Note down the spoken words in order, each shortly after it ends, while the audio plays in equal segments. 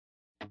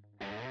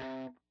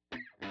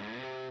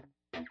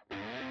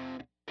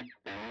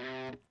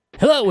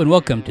Hello and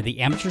welcome to the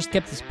Amateur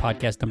Skeptics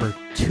podcast number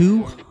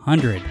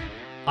 200.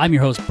 I'm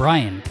your host,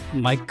 Brian.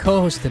 My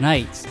co-hosts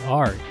tonight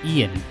are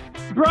Ian.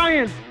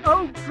 Brian,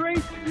 oh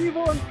great,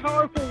 evil, and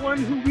powerful one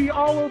who we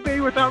all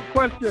obey without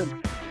question.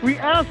 We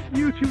ask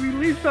you to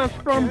release us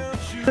from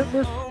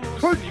this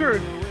torture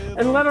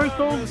and let our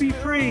souls be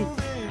free.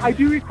 I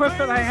do request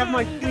that I have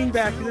my screen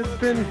back. It has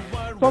been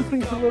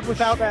something to live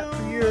without that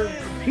for years.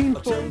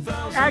 Painful,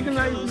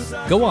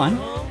 agonizing. Go on.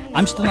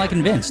 I'm still not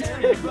convinced.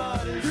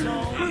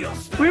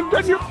 We've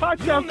done your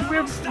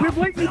podcast. We've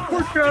let you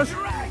torture us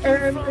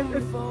and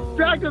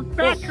dragged us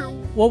back.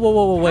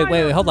 Whoa,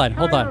 wait, hold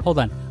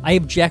on. I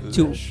object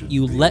to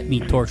you let me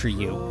torture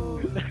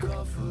you.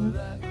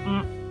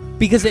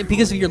 Because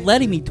if you're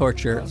letting me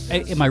torture,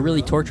 am I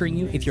really torturing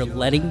you if you're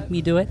letting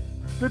me do it?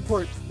 Good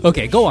point.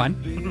 Okay, go on.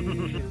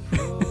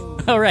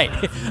 All right.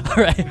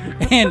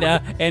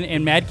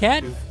 And Mad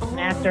Cat?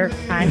 Master,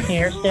 I'm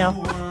here still.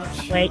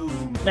 Wait,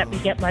 let me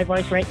get my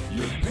voice right.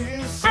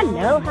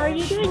 Hello, how are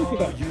you doing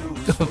today?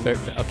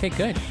 Okay,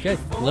 good.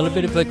 A little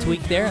bit of a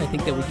tweak there. I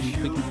think that we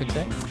can fix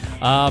that.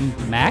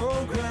 Mac?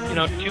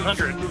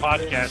 200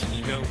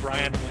 podcasts ago,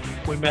 Brian,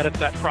 we met at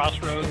that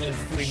crossroads and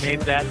we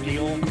made that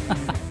deal,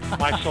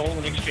 my soul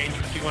in exchange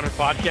for 200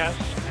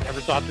 podcasts. I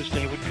never thought this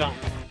day would come.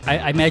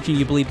 I imagine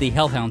you believe the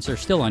hellhounds are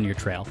still on your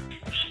trail.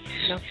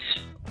 No.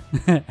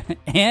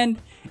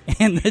 and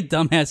the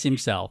dumbass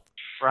himself.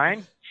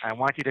 Brian, I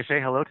want you to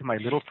say hello to my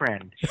little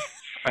friend,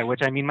 by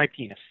which I mean my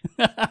penis.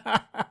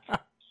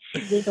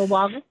 Wiggle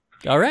wobble.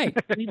 All right.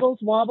 Wiggles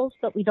wobbles,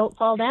 but we don't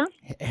fall down.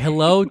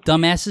 Hello,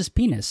 dumbass's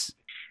penis.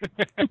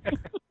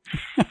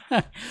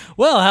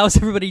 Well, how's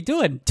everybody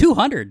doing?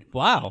 200.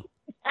 Wow.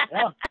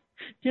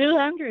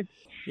 200.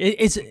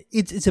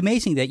 It's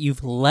amazing that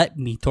you've let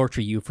me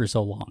torture you for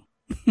so long.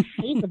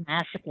 He's a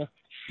masochist.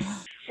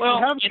 Well,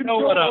 Have you know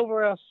what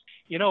over us.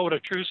 a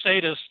true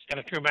sadist and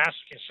a true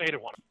masochist say to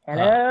one.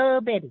 Hello,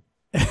 baby.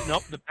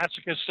 Nope, the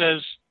masochist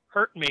says,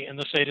 hurt me, and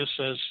the sadist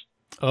says,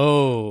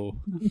 oh.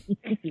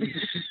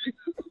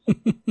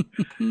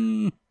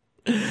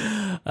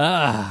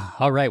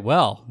 All right,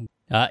 well.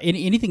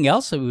 Anything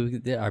else?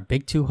 Our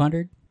big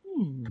 200?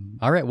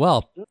 All right,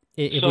 well.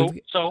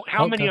 So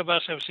how many of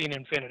us have seen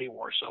Infinity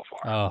War so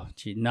far? Oh,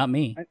 gee, not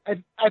me. I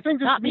think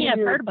this Not me, I've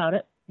heard about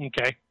it.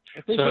 Okay.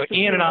 So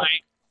Ian and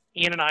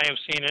I have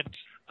seen it.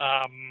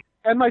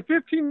 And my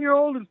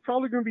 15-year-old is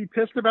probably going to be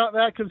pissed about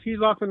that because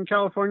he's off in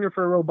California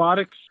for a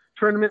robotics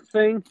tournament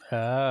thing.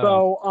 Oh.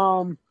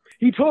 So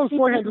he told us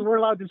beforehand that we're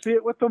allowed to see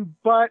it with them.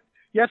 But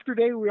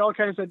yesterday we all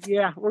kind of said,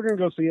 "Yeah, we're going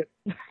to go see it."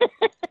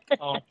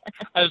 Oh,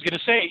 I was going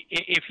to say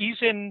if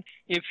he's in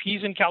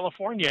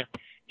California,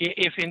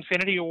 if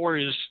Infinity War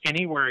is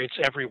anywhere, it's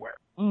everywhere.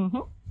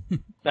 Mm-hmm.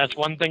 That's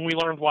one thing we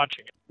learned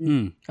watching it.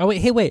 Mm. Oh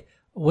wait.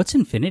 What's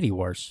Infinity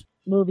Wars?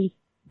 Movie.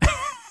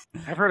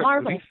 I've heard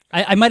Marvel.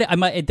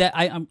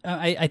 of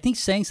I think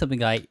saying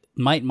something I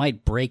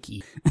might break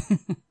you.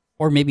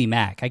 Or maybe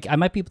Mac. I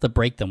might be able to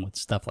break them with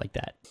stuff like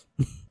that.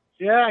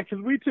 Yeah,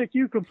 because we take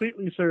you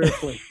completely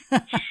seriously.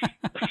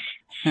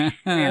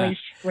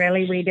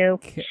 Really, we do.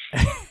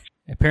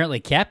 Apparently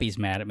Cappy's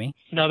mad at me.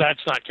 No, that's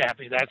not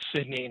Cappy. That's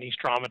Sydney, and he's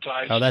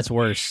traumatized. Oh, that's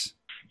worse.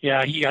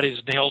 Yeah, he got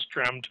his nails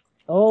trimmed.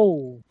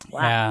 Oh,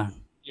 wow.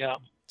 Yeah.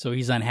 So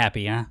he's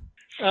unhappy, huh?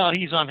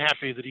 He's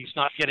unhappy that he's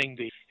not getting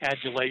the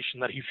adulation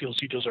that he feels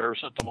he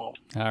deserves at the moment.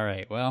 All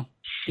right. Well,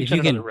 if He's in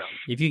you can another round.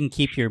 if you can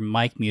keep your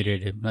mic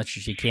muted as much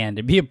as you can,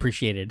 it'd be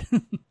appreciated.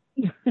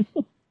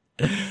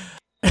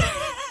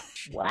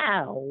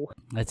 Wow.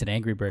 That's an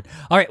angry bird.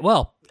 All right.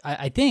 Well,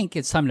 I think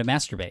it's time to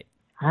masturbate.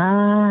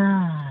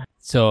 Ah.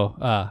 So,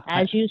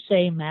 As you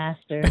say,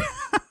 master.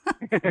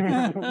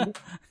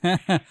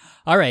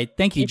 all right.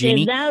 Thank you, It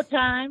Jeannie. is now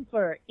time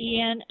for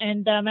Ian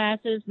and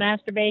Dumbass's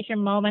masturbation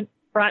moment,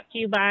 brought to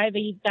you by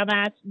the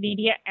Dumbass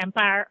Media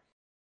Empire.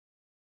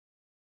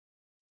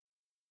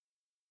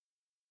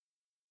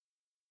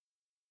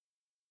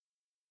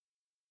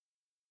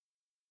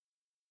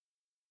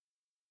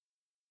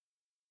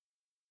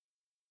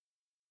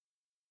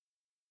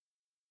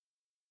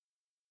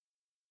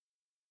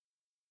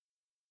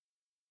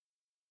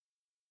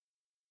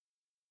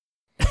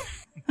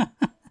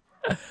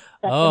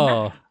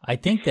 Oh, I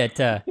think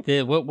that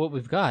what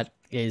we've got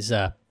is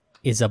a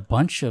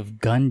bunch of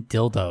gun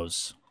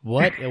dildos.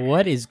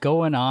 What is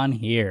going on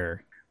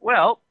here?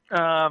 Well,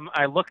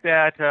 I looked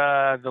at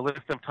the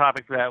list of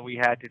topics that we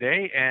had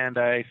today, and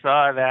I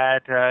saw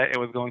that it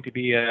was going to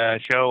be a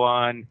show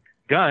on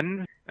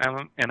guns,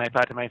 and I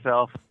thought to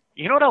myself,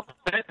 you know what else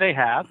they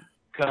have?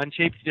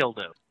 Gun-shaped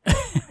dildos.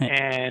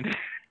 And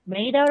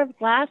Made out of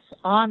glass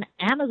on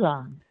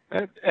Amazon.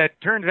 it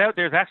turns out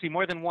there's actually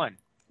more than one.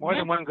 More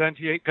than one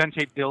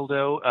gun-shaped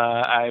dildo.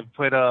 I've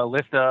put a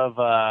list of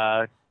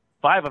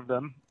 5 of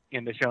them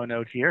in the show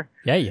notes here.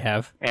 Yeah, you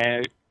have.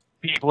 And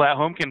people at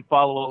home can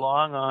follow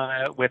along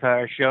with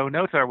our show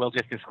notes, or we'll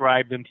just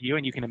describe them to you,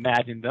 and you can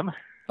imagine them.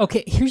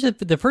 Okay, here's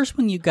the first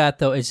one you got,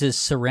 though, is this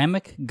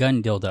ceramic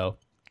gun dildo.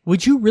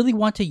 Would you really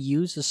want to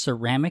use a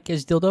ceramic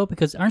as dildo?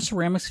 Because aren't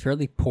ceramics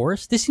fairly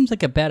porous? This seems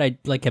like a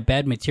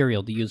bad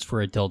material to use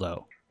for a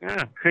dildo.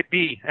 Could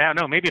be. I don't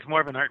know. Maybe it's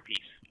more of an art piece.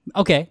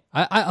 Okay,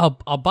 I'll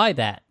buy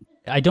that.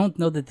 I don't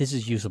know that this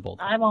is usable.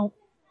 I won't.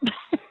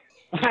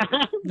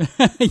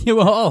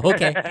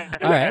 Okay,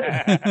 all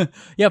right.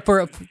 Yeah,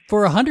 for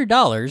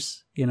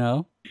 $100,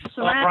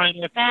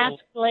 Ceramic, mask,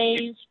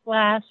 glaze,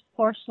 glass,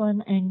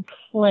 porcelain, and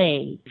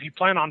clay. If you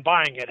plan on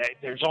buying it,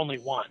 there's only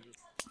one.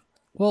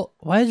 Well,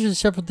 why is there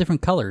several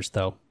different colors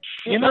though?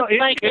 It looks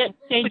like it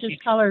changes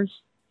colors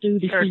due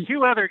to There are heat.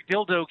 2 other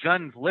dildo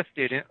guns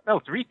listed.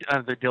 3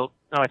 other dildo.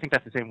 No, I think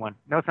that's the same one.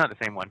 No, it's not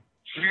the same one.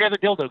 3 other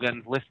dildo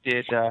guns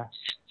listed.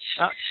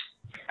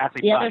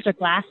 Actually, The 5. others are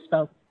glass,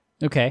 though.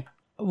 Okay.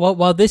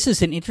 Well, this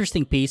is an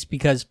interesting piece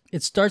because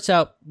it starts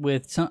out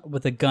with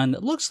a gun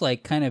that looks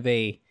like kind of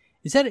a.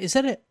 Is that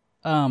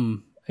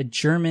a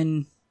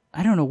German?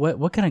 I don't know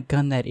what kind of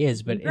gun that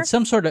is, but it's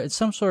some sort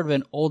of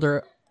an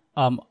older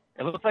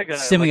It looks like a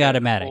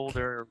semi-automatic. Like an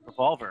older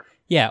revolver.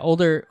 Yeah,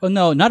 older. Oh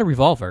no, not a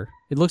revolver.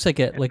 It looks like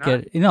a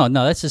no.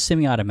 That's a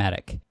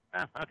semi-automatic.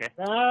 Oh, okay.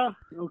 Okay.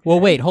 Well,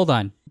 wait, hold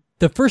on.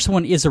 The first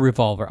one is a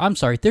revolver. I'm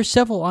sorry. There's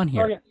several on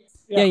here. Oh, yeah.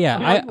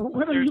 Yeah.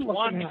 What are you There's looking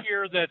one at?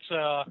 here that's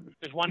a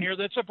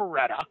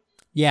Beretta.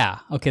 Yeah.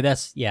 Okay.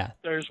 That's yeah.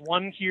 There's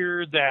one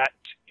here that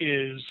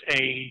is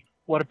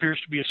what appears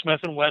to be a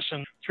Smith &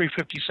 Wesson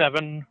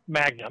 357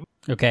 Magnum.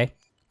 Okay.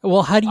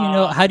 Well, how do you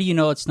know? How do you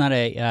know it's not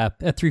a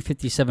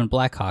 357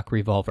 Blackhawk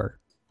revolver?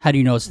 How do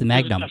you know it's the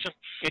Magnum?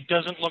 It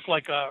doesn't look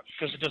like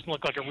because it doesn't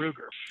look like a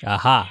Ruger.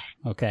 Aha.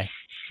 Okay.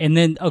 And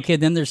then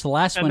then there's the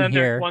last And one then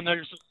here.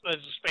 there's a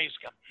space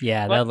gun.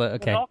 Yeah. But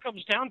Okay. When it all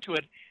comes down to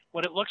it,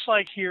 what it looks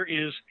like here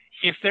is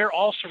if they're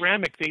all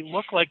ceramic, they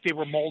look like they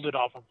were molded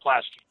off of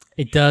plastic.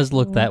 It does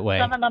look that way.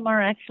 Some of them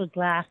are actually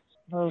glass.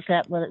 Look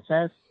at what it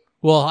says.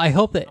 Well, I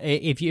hope that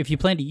if you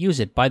plan to use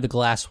it, buy the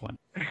glass one.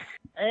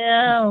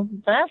 Yeah,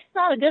 that's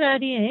not a good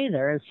idea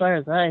either, as far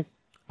as I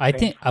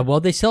think. Well,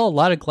 they sell a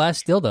lot of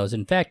glass dildos.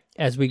 In fact,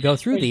 as we go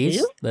through They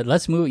these, do?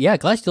 let's move. Yeah,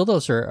 glass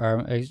dildos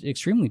are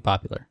extremely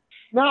popular.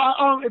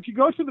 Now, if you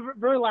go to the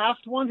very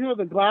last one here,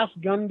 the glass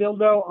gun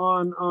dildo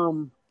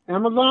on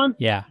Amazon,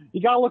 Yeah.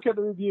 you got to look at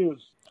the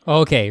reviews.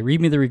 Okay,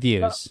 read me the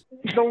reviews.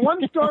 The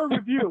 1-star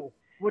review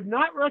would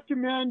not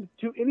recommend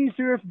to any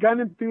serious gun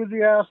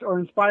enthusiast or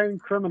inspiring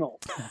criminal.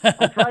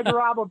 I tried to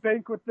rob a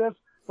bank with this,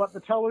 but the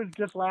tellers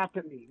just laughed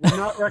at me. Would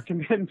not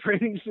recommend for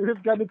any serious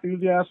gun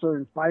enthusiasts or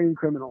inspiring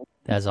criminals.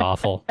 That's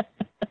awful.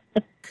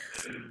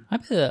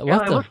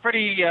 It looks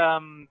pretty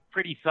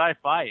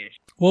sci-fi-ish.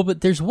 Well,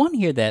 but there's one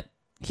here that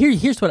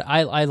here's what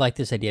I like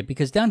this idea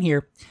because down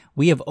here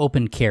we have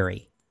open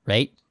carry,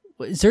 right?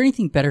 Is there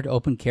anything better to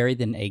open carry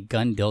than a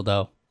gun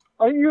dildo?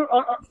 Are you?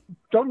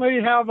 Don't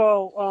they have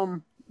a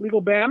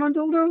legal ban on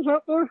dildos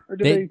out there? Or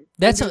do they?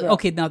 That's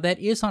okay. Now that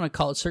is on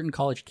a certain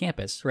college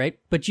campus, right?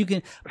 But you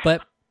can,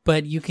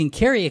 but you can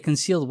carry a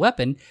concealed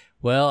weapon.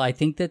 Well, I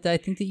think that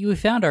you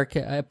found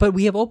but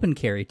we have open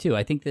carry too.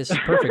 I think this is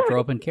perfect for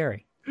open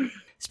carry,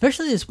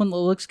 especially this one that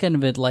looks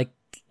kind of like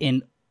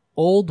an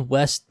Old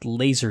West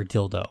laser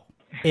dildo.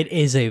 It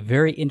is a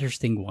very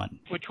interesting one.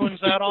 Which one's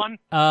that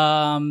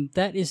on?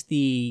 That is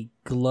the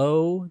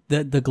Glow,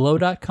 the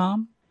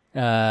glow.com.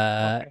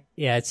 Okay.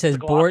 Yeah, it says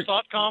board.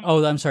 Gloss.com?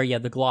 Oh, I'm sorry. Yeah,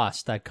 the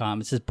gloss.com.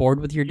 It says board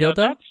with your dildo.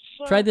 That's,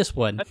 Try this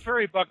one. That's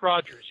very Buck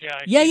Rogers.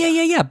 Yeah.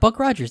 Yeah. Buck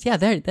Rogers. Yeah,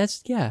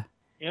 that's Yeah.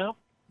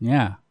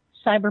 Yeah.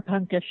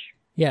 cyberpunkish.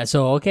 Yeah.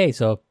 So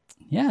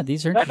yeah,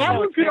 these are That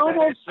would be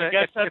almost. I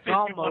guess that's it's if you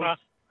almost- want to.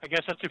 I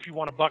guess that's if you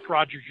want to Buck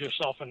Rogers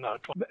yourself in the.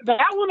 That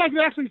one I could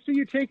actually see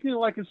you taking to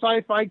like a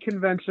sci-fi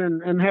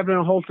convention and having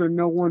a holster.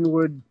 No one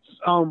would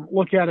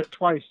look at it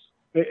twice.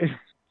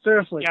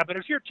 Seriously. Yeah, but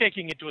if you're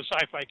taking it to a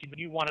sci-fi convention,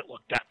 you want it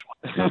looked at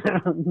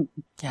twice.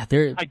 yeah.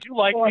 They're I do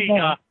like Oh, the.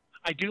 no.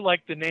 I do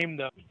like the name,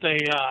 the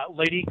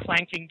Lady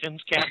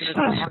Clankington's Cabinet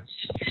of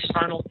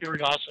Carnal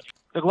Curiosity.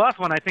 The glass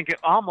one, I think it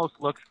almost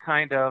looks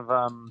kind of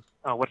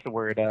what's the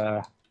word?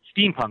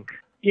 Steampunk.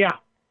 Yeah.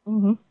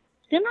 Mm-hmm.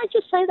 Didn't I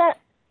just say that?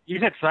 You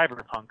said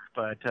cyberpunk,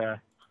 but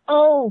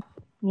Oh,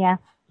 yeah,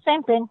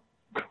 same thing.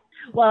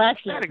 Well,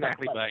 actually, not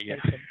exactly, but yeah.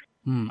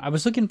 I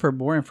was looking for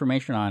more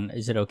information on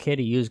is it okay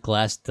to use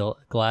glass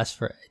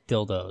for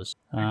dildos.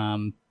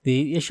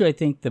 The issue, I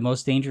think, the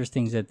most dangerous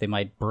thing is that they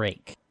might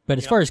break. But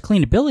as far as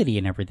cleanability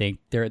and everything,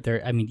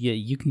 they're. I mean,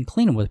 you can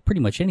clean them with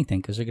pretty much anything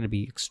because they're going to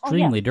be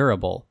extremely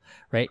durable,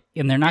 right?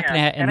 And they're not going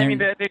to have. And I mean,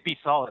 they'd be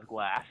solid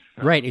glass.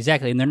 So. Right,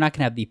 exactly, and they're not going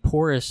to have the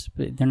porous.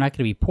 They're not going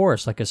to be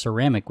porous like a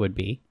ceramic would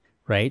be,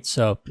 right?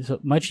 So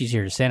much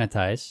easier to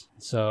sanitize.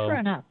 So Sure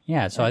enough.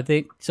 yeah, so I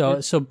think so.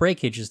 So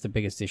breakage is the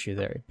biggest issue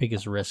there,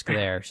 biggest risk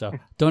there. So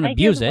don't I hear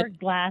abuse the it. word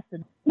glass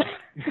and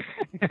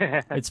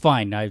It's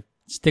fine. I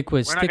stick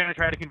with. We're not going to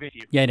try to convince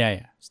you.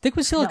 Yeah. Stick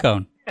with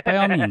silicone by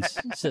all means.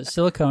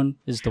 Silicone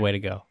is the way to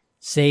go.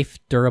 Safe,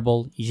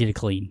 durable, easy to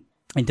clean.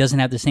 It doesn't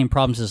have the same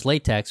problems as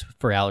latex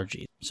for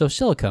allergies. So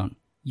silicone,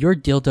 your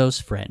dildo's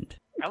friend.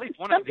 At least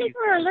one Some of these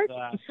people are is, allergic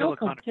to silicone,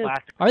 silicone too.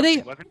 plastic. Are they?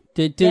 Wasn't it?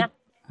 Did Yeah.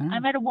 I I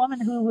met a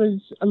woman who was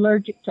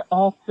allergic to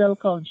all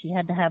silicone. She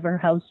had to have her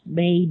house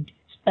made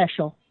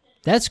special.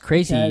 That's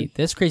crazy. Because-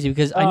 That's crazy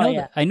because Oh,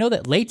 yeah. I know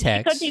that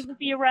latex. Couldn't even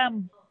be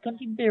around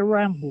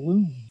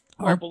balloons.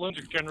 Well, balloons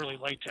are generally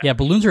latex. Yeah,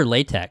 balloons are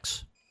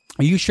latex.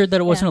 Are you sure that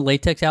it wasn't a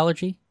latex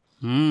allergy?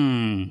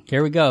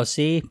 Here we go.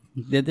 See,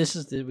 this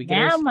is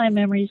now my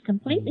memory is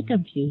completely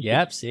confused.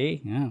 Yep.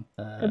 See, yeah.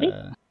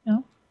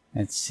 No.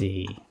 Let's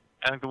see.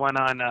 I think the one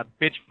on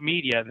Bitch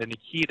Media, the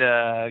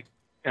Nikita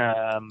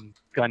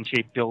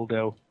gun-shaped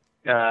dildo,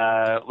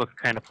 looks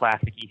kind of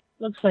plasticky.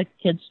 Looks like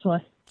a kid's toy.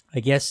 I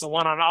guess The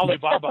one on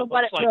Alibaba Except for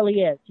what looks it like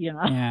really is, you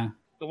know. yeah.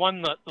 the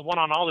one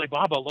on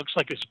Alibaba looks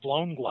like it's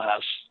blown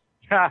glass.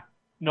 Ha!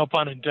 No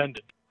pun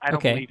intended. I don't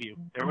Okay. believe you.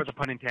 There was a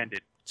pun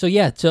intended. So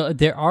yeah, so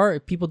there are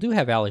people do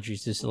have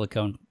allergies to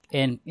silicone,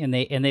 and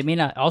they may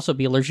not also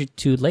be allergic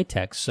to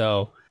latex.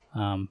 So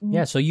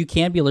yeah, so you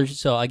can be allergic.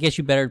 So I guess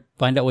you better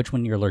find out which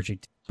one you're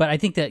allergic to. But I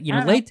think that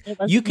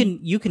you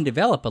can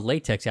develop a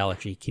latex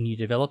allergy. Can you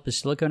develop a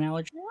silicone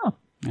allergy? No.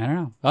 I don't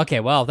know.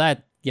 Okay, well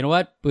that you know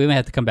what we may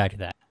have to come back to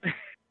that.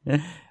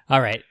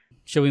 All right,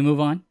 shall we move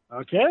on?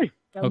 Okay.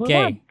 So move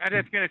Okay. on. I'm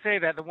just going to say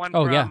that the one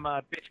Oh, from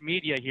yeah. Bitch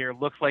Media here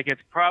looks like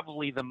it's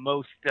probably the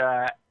most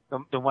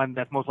the one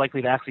that's most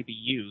likely to actually be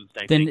used.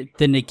 I think.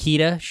 The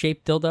Nikita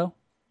shaped dildo.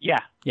 Yeah,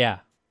 Yeah,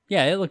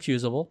 it looks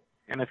usable.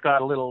 and it's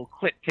got a little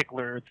clit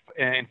tickler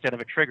instead of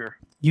a trigger.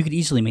 You could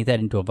easily make that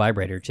into a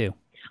vibrator too.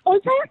 Oh,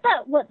 is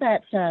that what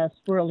that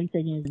squirrely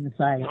thing is in the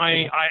side?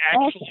 I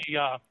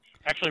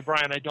actually,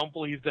 Brian, I don't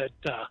believe that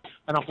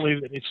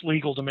it's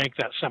legal to make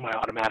that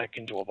semi-automatic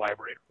into a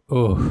vibrator.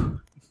 Oh.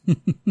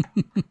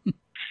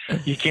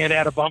 You can't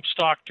add a bump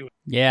stock to it.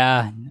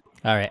 Yeah.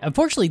 All right.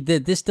 Unfortunately,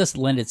 this doesn't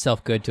lend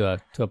itself good to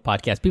a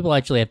podcast. People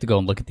actually have to go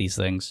and look at these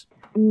things.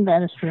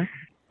 That is true.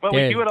 Well,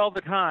 There- we do it all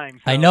the time.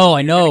 So I know.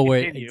 we're gonna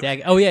We're, continue.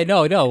 exactly. Oh yeah,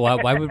 no.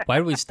 Why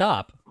would we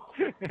stop?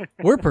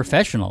 We're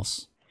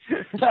professionals.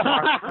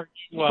 Are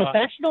you,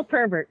 Professional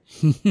pervert.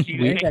 do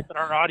you think that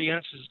our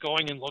audience is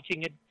going and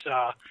looking at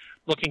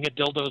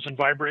dildos and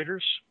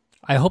vibrators?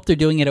 I hope they're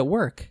doing it at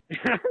work.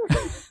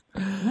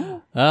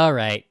 All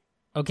right.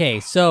 Okay.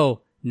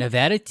 So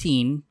Nevada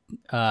teen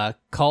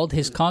called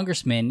his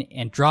congressman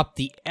and dropped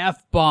the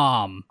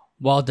F-bomb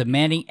while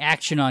demanding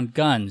action on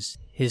guns.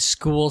 His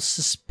school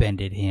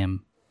suspended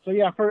him. So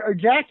yeah, for a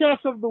jackass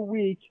of the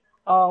week,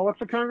 what's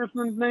the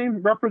congressman's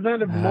name?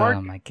 Representative Mark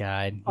Oh my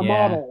God. a Yeah.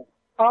 model.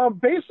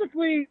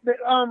 Basically,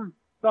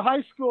 the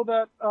high school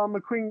that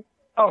McQueen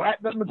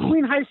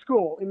High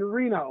School in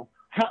Reno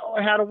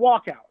had a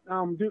walkout.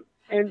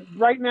 And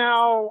right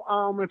now,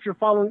 if you're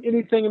following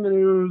anything in the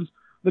news,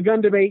 the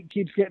gun debate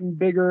keeps getting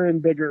bigger and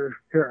bigger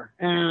here.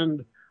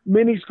 And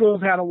many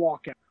schools had a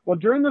walkout. Well,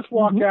 during this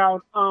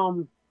walkout,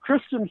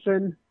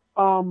 Christensen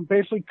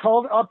basically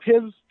called up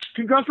his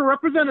congressional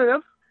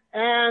representative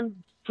and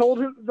told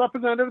his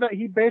representative that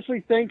he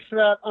basically thinks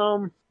that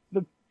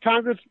the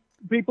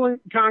people in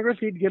Congress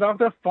need to get off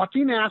their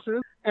fucking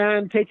asses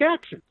and take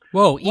action.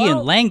 Whoa, Ian,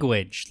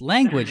 language,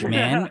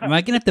 man. Am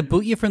I gonna have to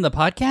boot you from the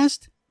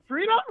podcast?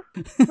 Freedom?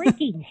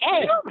 Freaking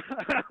hell.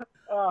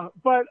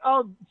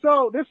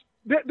 So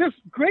this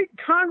great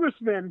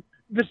congressman,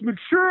 this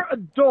mature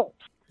adult,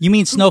 You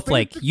mean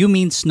snowflake? You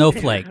mean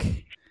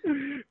snowflake?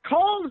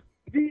 called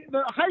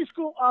the high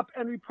school up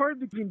and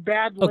reported being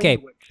bad Okay,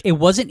 language. it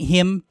wasn't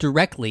him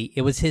directly.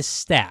 It was his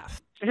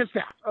staff. His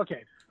staff,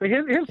 okay. But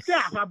his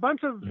staff, a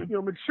bunch of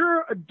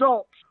mature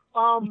adults.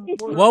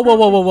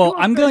 Whoa!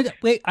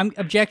 I'm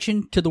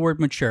objection to the word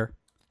mature.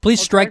 Please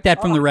strike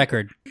that from the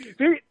record.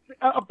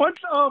 A bunch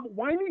of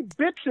whiny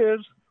bitches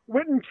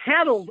went and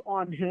tattled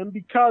on him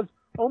because,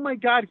 oh my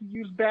God, he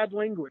used bad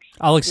language.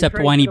 I'll accept They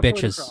tried to whiny get a point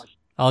bitches. across.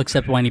 I'll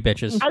accept whiny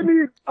bitches. I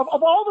mean, of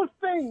all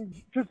the things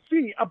to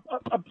see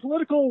a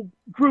political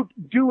group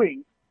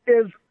doing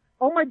is,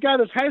 oh my God,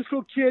 this high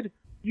school kid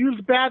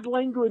used bad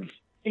language.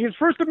 His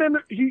First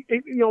Amendment, he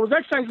was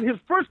exercising his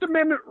First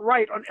Amendment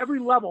right on every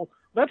level.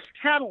 Let's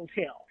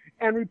tattletale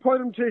and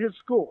report him to his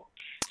school.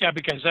 Yeah,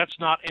 because that's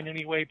not in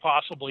any way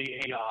possibly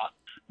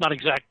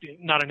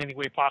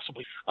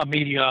a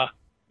media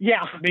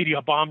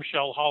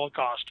bombshell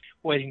holocaust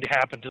waiting to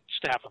happen to the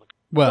staff of the.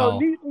 Well,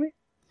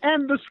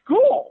 And the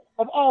school,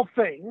 of all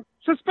things,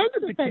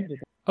 suspended the kid.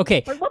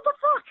 okay, Like, what the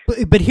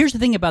fuck? but here's the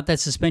thing about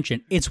that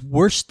suspension. It's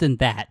worse than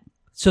that.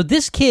 So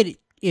this kid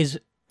is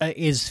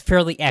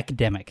fairly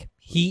academic.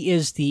 He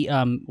is he's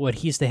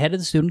the head of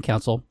the student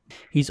council.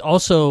 He's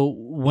also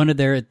one of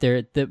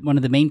one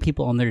of the main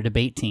people on their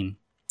debate team.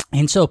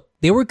 And so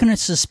they were going to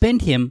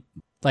suspend him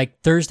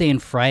like Thursday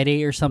and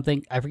Friday or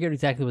something. I forget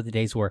exactly what the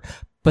days were,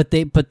 but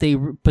they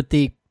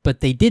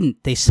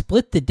didn't. They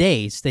split the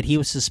days that he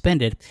was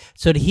suspended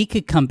so that he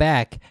could come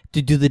back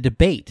to do the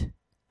debate,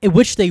 in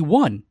which they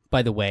won,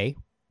 by the way,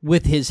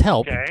 with his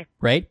help. Okay.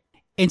 Right.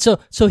 And so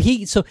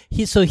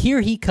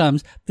here he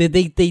comes.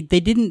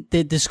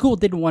 The school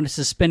didn't want to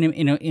suspend him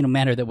in a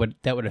manner that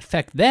would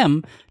affect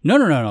them.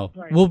 No.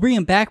 Right. We'll bring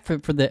him back for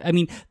the. I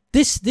mean,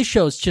 this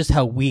shows just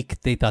how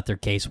weak they thought their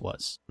case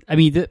was. I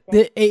mean,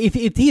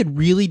 if he had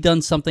really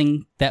done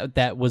something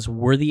that was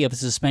worthy of a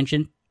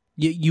suspension,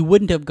 you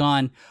wouldn't have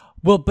gone.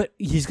 Well, but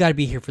he's got to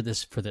be here for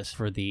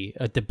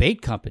the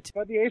debate competition.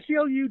 But the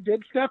ACLU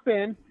did step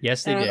in.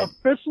 Yes, they and did.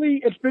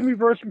 officially, it's been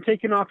reversed and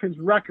taken off his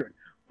record.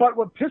 But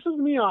what pisses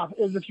me off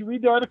is if you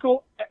read the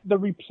article, the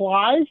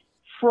reply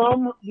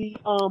from the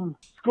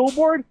school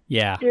board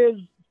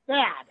is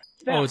bad.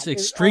 Oh, it's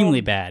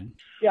extremely bad.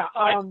 Yeah.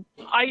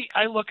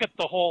 I look at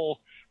the whole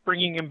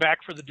bringing him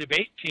back for the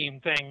debate team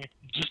thing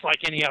just like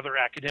any other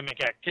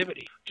academic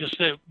activity. Just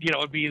that,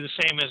 it'd be the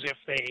same as if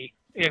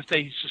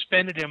they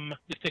suspended him,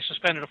 if they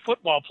suspended a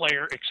football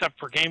player except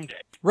for game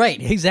day.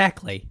 Right,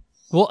 exactly.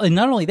 Well, and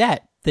not only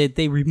that,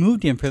 they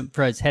removed him from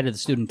as head of the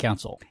student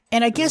council.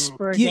 And I guess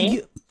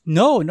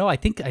no, I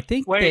think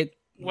wait.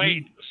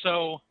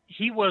 So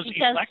he was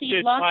elected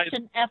he lost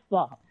an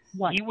F-ball.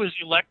 He was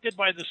elected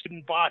by the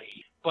student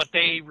body, but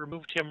they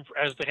removed him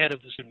as the head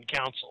of the student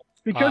council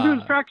because he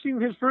was practicing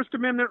his First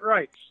Amendment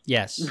rights.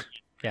 Yes.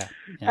 Yeah.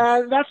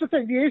 That's the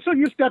thing. The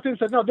ACLU stepped in and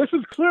said, no, this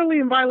is clearly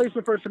in violation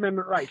of First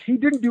Amendment rights. He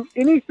didn't do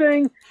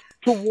anything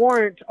to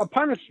warrant a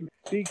punishment.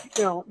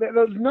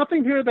 There's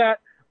nothing here that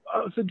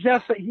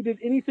suggests that he did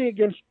anything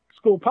against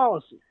school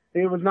policy.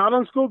 It was not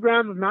on school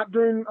grounds. It was not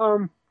during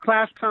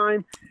class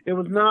time. It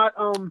was not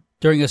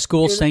during a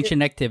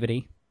school-sanctioned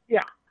activity.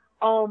 Yeah.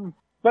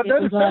 But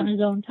it was on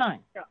his own time.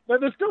 Yeah.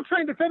 But they're still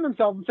trying to defend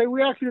themselves and say,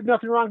 we actually did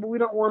nothing wrong, but we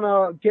don't want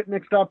to get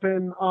mixed up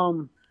in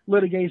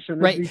litigation.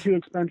 Right. It'd be too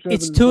expensive.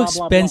 It's too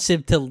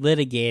expensive to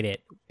litigate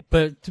it,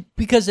 but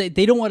because they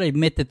don't want to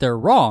admit that they're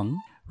wrong,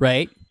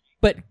 right?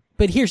 But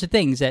here's the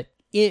thing: is that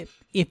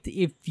if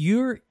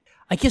you're,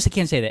 I guess I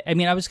can't say that. I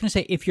mean, I was going to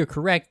say if you're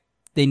correct,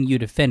 then you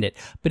defend it.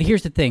 But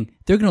here's the thing: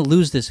 they're going to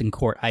lose this in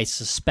court, I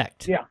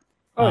suspect. Yeah.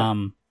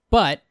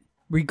 But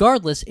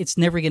regardless, it's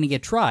never going to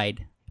get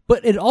tried.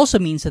 But it also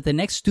means that the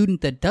next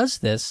student that does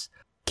this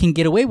can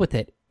get away with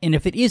it. And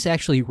if it is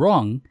actually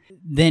wrong,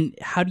 then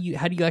how do you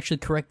actually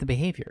correct the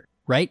behavior,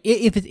 right?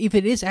 If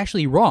it is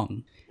actually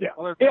wrong. Yeah.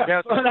 Well,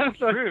 that's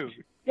true.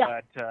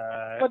 Yeah.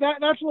 But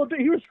that's what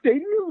he was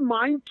stating his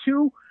mind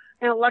to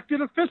an elected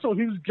official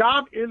whose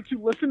job is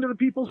to listen to the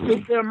people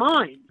speak their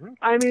mind.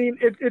 I mean,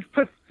 it's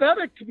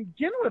pathetic to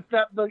begin with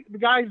that the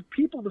guy's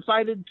people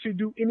decided to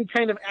do any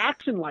kind of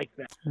action like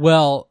that.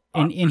 Well,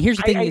 and here's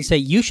the thing: is that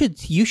you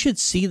should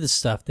see the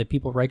stuff that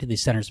people write to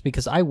these senators,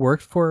 because I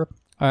worked for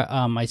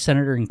my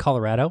senator in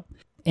Colorado,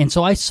 and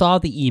so I saw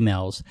the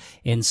emails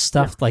and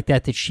stuff like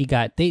that she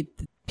got.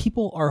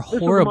 People are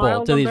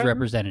horrible to these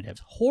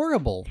representatives.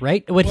 Horrible,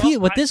 right?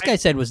 What this guy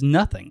said was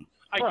nothing.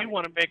 I do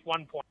want to make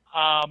one point.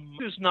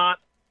 This is not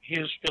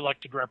his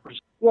elected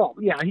representative. Well,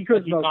 yeah, he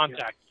couldn't vote.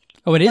 Contact.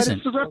 Oh, it isn't.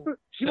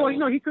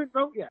 He couldn't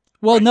vote yet.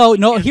 Well,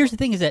 no. Here's the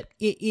thing: is that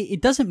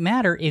it doesn't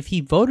matter if he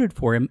voted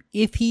for him.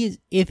 If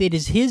it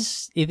is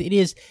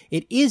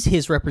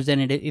his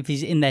representative. If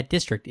he's in that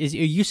district, are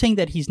you saying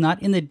that he's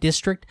not in the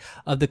district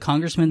of the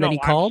congressman that he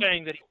called? I'm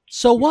saying that.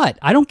 So what?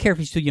 I don't care if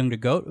he's too young to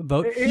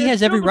vote. He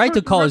has every right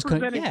to call his.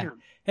 Yeah,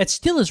 it's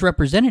still his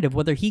representative,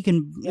 whether he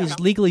is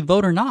legally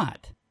vote or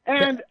not.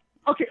 And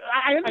okay,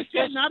 I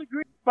understand, not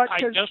agree, but I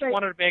just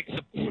wanted to make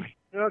the point.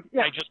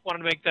 Yeah. I just wanted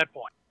to make that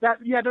point.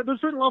 There's a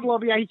certain level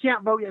of he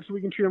can't vote yet, so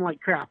we can treat him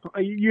like crap.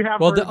 You have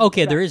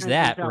there is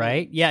that,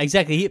 right? Yeah,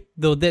 exactly.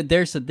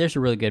 There's a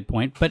really good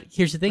point. But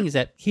here's the thing: is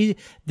that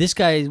this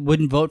guy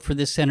wouldn't vote for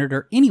this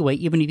senator anyway,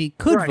 even if he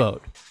could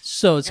vote.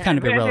 So it's kind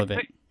of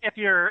irrelevant. If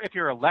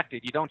you're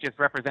elected, you don't just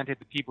represent the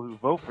people who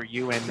vote for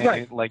you, and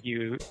then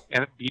you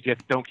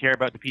just don't care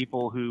about the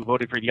people who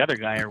voted for the other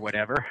guy or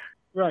whatever.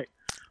 Right.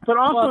 But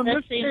also,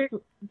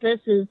 this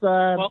is.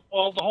 Well,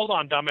 hold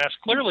on, dumbass.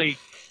 Clearly,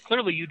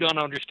 you don't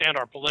understand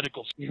our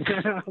political.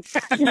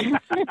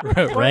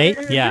 Right?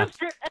 Yeah.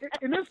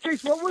 In this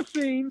case, what we're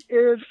seeing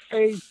is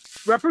a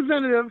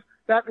representative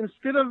that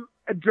instead of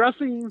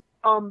addressing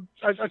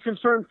a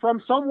concern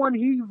from someone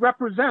he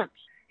represents,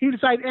 he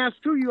decided,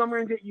 screw you, I'm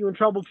going to get you in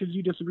trouble because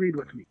you disagreed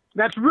with me.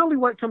 That's really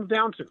what it comes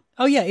down to.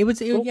 Oh yeah,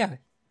 yeah.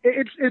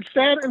 It's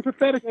sad and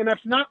pathetic, and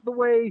that's not the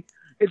way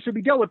it should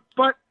be dealt with.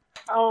 But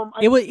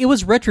it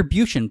was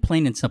retribution,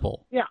 plain and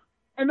simple. Yeah,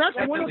 and that's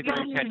one of the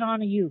problems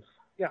on a youth.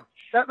 Yeah,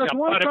 that's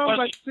one of the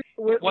problems.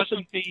 It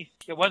wasn't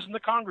the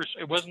Congress.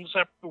 It wasn't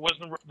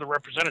the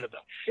representative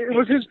though. It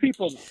was his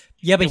people.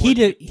 Yeah, but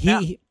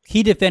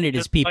he defended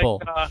his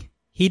people.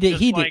 He did.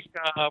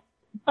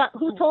 But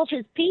who told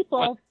his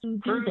people to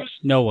do this?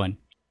 No one.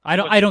 I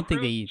don't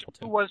think they.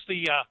 Who was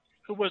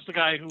the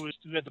guy who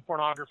had the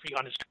pornography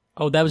on his?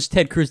 Oh, that was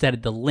Ted Cruz. That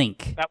had the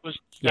link. That was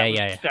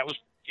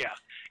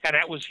and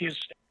that was his.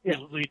 Yeah.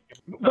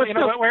 But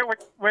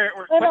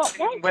we're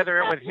questioning whether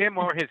it was him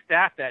or his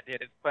staff that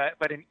did it.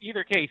 But in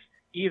either case,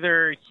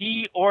 either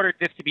he ordered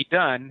this to be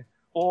done,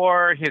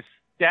 or his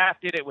staff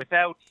did it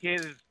without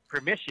his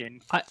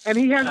permission. And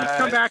he hasn't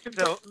come back and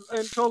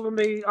told them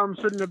they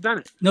shouldn't have done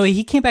it. No,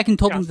 he came back and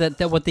told them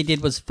that what they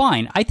did was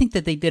fine. I think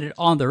that they did it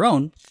on their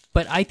own,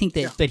 but I think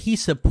that he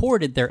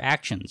supported their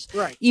actions,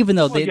 right? Even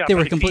though they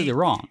were completely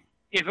wrong.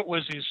 If it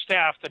was his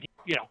staff, that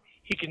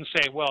he can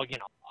say, well,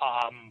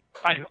 I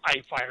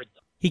fired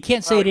them. He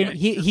can't say it.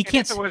 He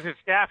can't. If it was his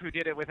staff who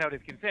did it without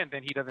his consent,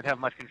 then he doesn't have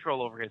much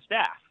control over his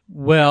staff.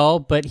 Well,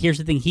 but here's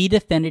the thing: he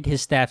defended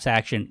his staff's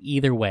action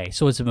either way,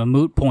 so it's a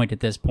moot point at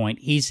this point.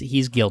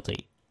 He's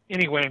guilty.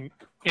 Anyways,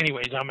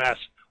 I'm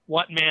asked,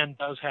 what man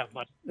does have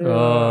much?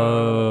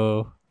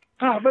 Oh.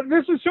 But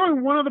this is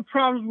showing one of the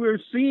problems we're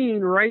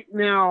seeing right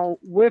now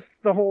with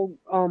the whole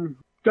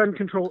gun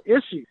control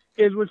issue.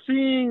 Is we're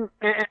seeing,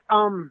 I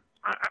don't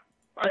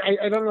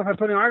know if I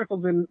put any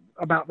articles in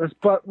about this,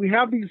 but we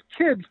have these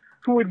kids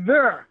who were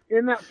there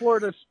in that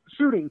Florida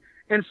shooting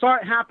and saw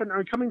it happen,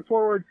 are coming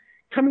forward,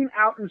 coming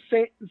out and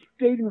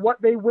stating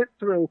what they went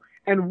through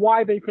and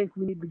why they think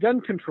we need the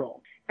gun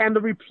control. And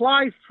the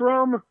reply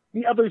from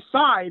the other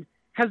side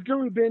has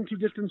generally been to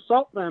just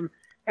insult them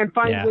and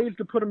find ways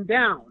to put them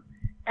down.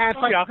 And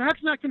it's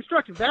that's not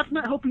constructive. That's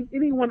not helping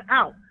anyone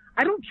out.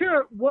 I don't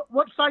care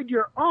what side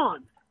you're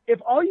on. If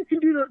all you can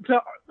do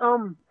to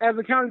as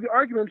a counter to the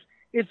arguments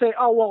is say,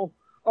 oh, well,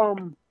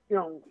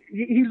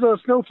 he's a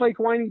snowflake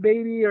whiny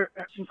baby or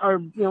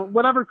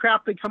whatever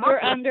crap they come up with.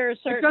 You're under a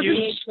certain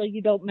age, so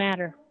you don't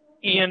matter.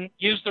 Ian,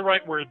 use the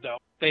right word, though.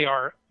 They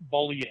are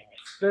bullying.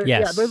 Yes.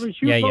 Yeah, there's a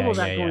huge level of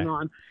that going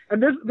on.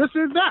 And this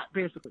is that,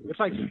 basically. It's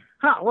like,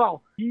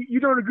 well, you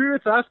don't agree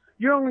with us.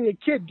 You're only a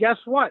kid. Guess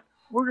what?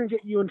 We're going to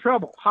get you in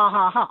trouble. Ha,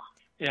 ha, ha.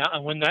 Yeah,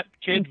 and when that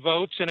kid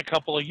votes in a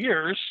couple of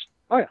years...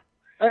 Oh, yeah.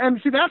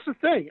 And see, that's the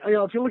thing.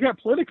 If you look at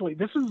it politically,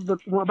 this is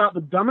about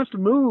the dumbest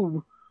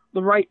move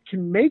the right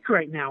can make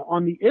right now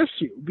on the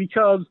issue,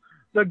 because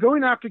they're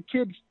going after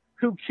kids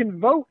who can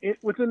vote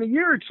within a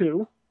year or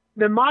two.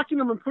 They're mocking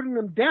them and putting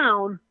them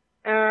down,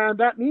 and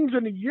that means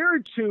in a year or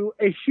two,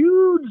 a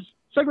huge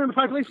segment of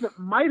the population that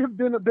might have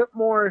been a bit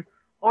more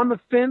on the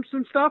fence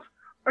and stuff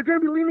are going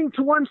to be leaning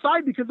to one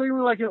side because they're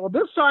going to be like, well,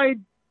 this side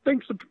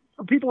thinks the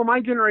people of my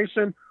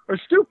generation are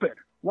stupid.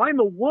 Why in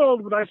the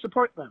world would I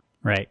support them?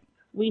 Right.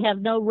 We have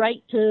no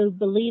right to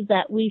believe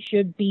that we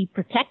should be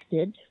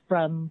protected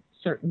from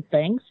certain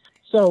things.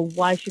 So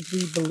why should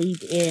we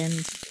believe in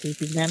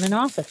keeping them in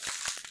office?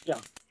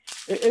 Yeah.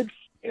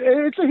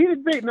 It's a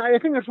heated debate, and I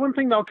think that's one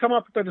thing that'll come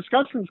up with the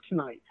discussions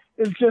tonight,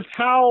 is just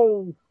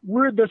how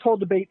weird this whole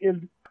debate is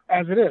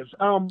as it is.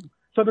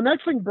 So the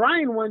next thing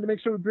Brian wanted to make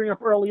sure we bring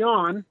up early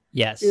on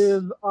is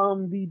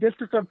the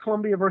District of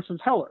Columbia versus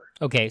Heller.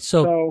 Okay,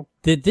 so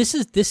this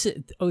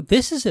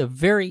is a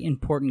very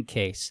important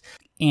case,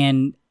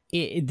 and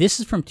this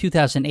is from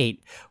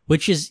 2008,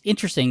 which is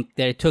interesting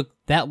that it took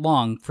that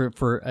long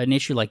for an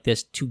issue like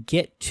this to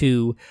get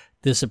to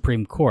the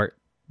Supreme Court.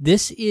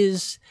 This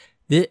was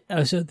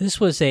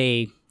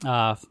a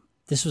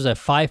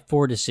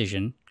 5-4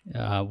 decision,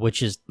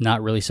 which is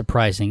not really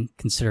surprising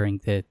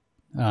considering that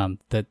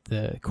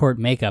the court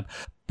makeup.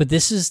 But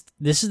this is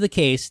the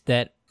case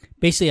that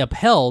basically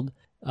upheld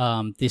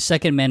the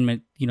Second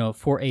Amendment,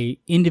 for a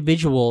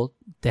individual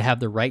to have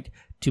the right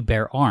to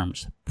bear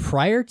arms.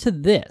 Prior to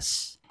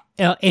this,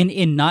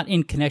 and not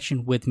in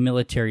connection with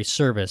military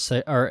service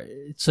or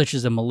such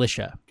as a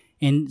militia.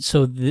 And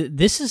so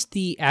this is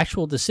the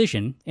actual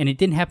decision, and it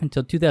didn't happen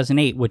until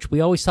 2008, which we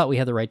always thought we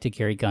had the right to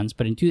carry guns,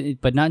 but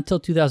not until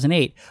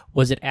 2008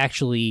 was it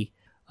actually.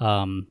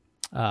 Did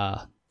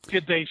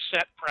they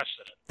set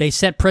precedent? They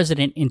set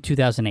precedent in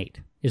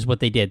 2008, is what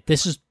they did.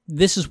 This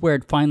is where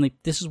it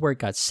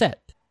got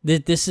set.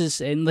 The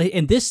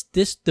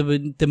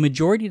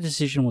majority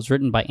decision was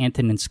written by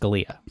Antonin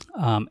Scalia,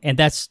 and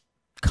that's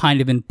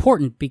kind of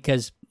important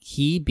because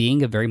he,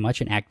 being a very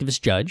much an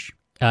activist judge,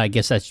 I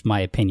guess that's my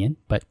opinion,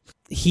 but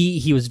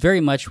he was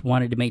very much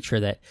wanted to make sure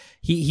that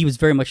he was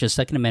very much a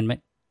Second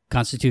Amendment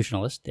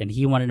constitutionalist, and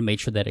he wanted to make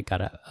sure that it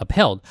got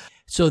upheld.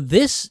 So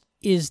this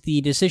is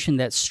the decision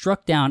that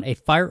struck down a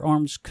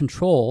Firearms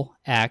Control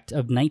Act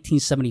of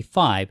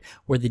 1975,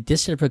 where the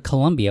District of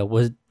Columbia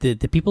was the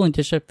people in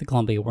District of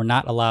Columbia were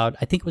not allowed.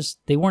 I think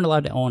they weren't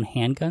allowed to own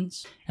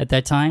handguns at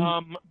that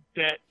time.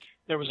 That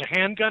there was a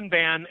handgun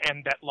ban,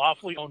 and that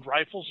lawfully owned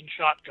rifles and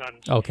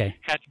shotguns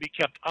had to be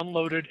kept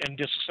unloaded and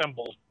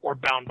disassembled or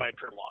bound by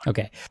per law.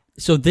 Okay,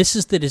 so this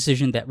is the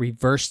decision that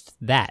reversed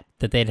that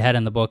they'd had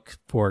in the book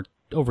for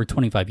over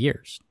 25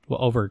 years,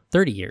 well, over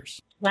 30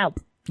 years. Wow.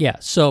 Yeah.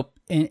 So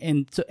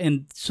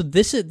so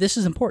this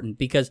is important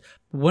because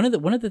one of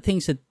the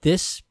things that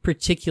this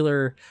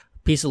particular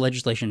piece of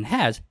legislation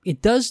has,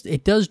 it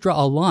does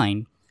draw a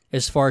line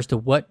as far as to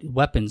what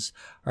weapons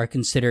are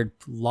considered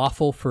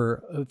lawful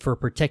for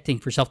protecting,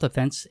 for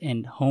self-defense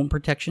and home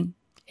protection,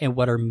 and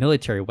what are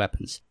military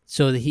weapons.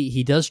 So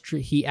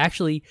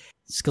Scalia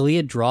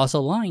draws a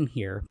line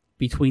here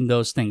between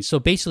those things. So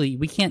basically,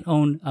 we can't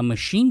own a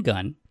machine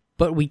gun,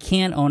 but we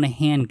can own a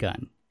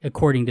handgun,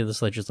 according to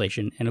this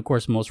legislation. And of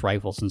course, most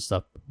rifles and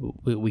stuff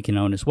we can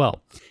own as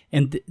well.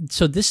 And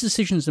so this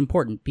decision is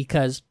important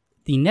because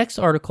the next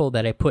article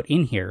that I put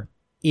in here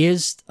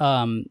is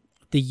the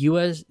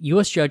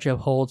U.S. judge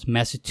upholds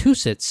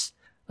Massachusetts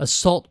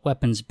assault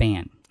weapons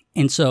ban.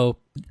 And so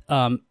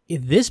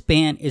this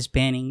ban is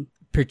banning,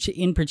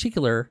 in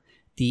particular,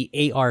 the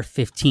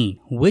AR-15,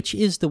 which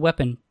is the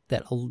weapon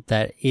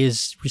that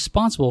is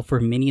responsible for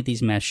many of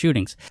these mass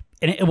shootings.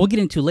 And we'll get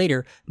into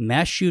later,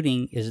 mass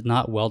shooting is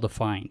not well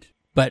defined.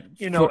 But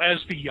as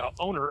the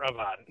owner of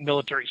a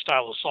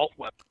military-style assault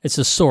weapon, it's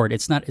a sword.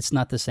 It's not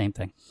the same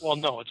thing. Well,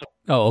 no, it's.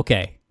 Oh,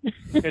 okay.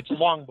 It's a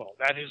longbow.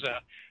 That is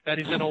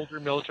an older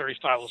military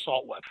style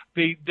assault weapon.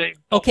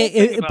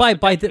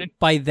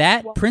 By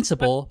that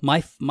principle,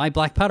 my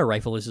black powder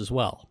rifle is as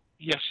well.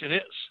 Yes, it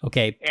is.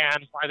 Okay.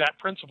 And by that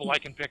principle, I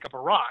can pick up a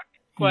rock.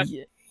 But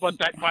by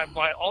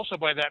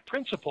that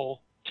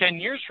principle, 10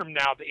 years from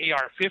now, the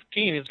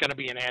AR-15 is going to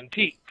be an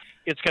antique.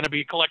 It's going to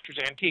be a collector's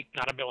antique,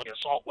 not a military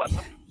assault weapon.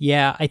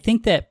 Yeah, I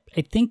think that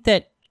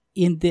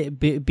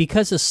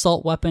because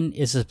assault weapon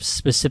is a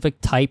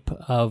specific type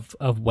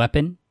of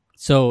weapon.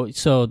 So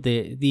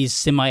these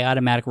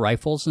semi-automatic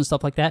rifles and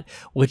stuff like that,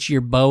 which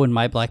your bow and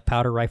my black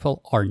powder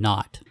rifle are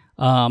not.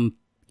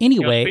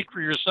 Anyway, speak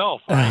for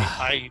yourself.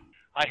 I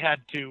had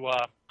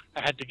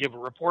to give a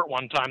report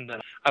one time that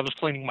I was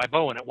cleaning my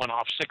bow and it went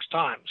off 6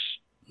 times.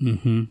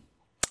 Mm-hmm.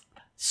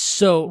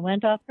 So it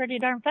went off pretty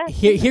darn fast.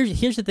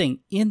 Here's the thing.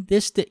 In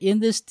this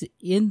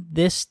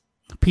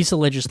piece of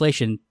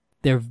legislation,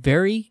 they're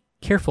very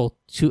careful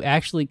to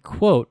actually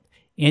quote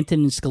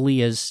Antonin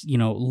Scalia's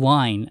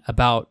line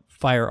about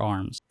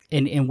firearms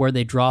and where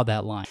they draw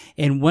that line.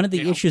 And one of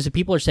the issues that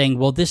people are saying,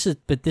 well, this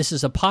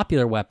is a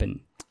popular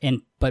weapon,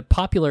 but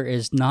popular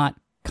is not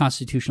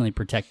constitutionally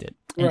protected,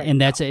 right.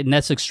 and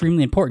that's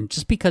extremely important.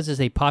 Just because it's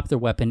a popular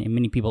weapon and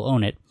many people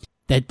own it,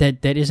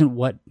 that isn't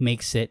what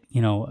makes it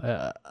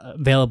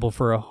available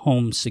for a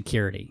home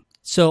security.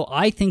 So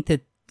I think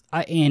that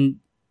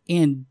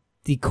and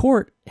the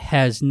court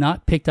has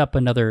not picked up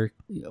another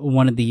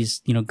one of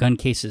these gun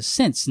cases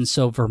since, and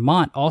so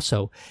Vermont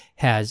also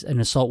has an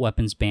assault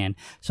weapons ban.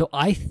 So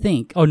I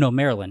think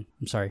Maryland.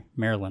 I'm sorry,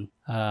 Maryland.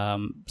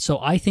 So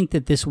I think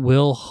that this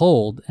will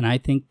hold, and I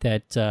think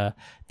that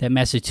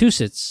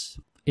Massachusetts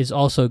is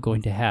also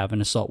going to have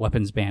an assault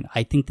weapons ban.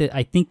 I think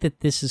that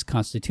this is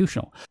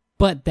constitutional.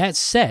 But that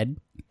said,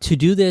 to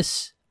do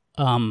this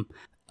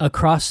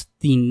across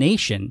the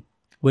nation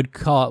would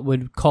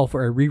call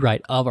for a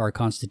rewrite of our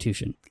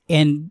Constitution.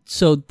 And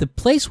so the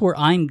place where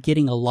I'm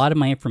getting a lot of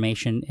my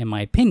information and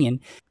my opinion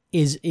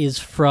is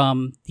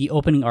from the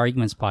Opening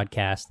Arguments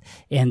podcast.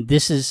 And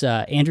this is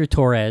Andrew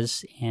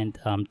Torres and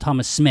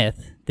Thomas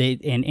Smith.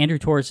 And Andrew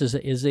Torres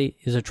is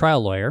a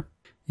trial lawyer.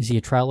 Is he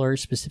a trial lawyer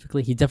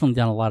specifically? He's definitely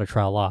done a lot of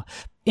trial law.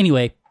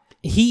 Anyway,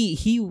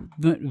 he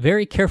went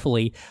very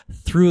carefully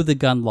through the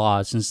gun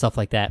laws and stuff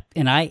like that,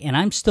 and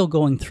I'm still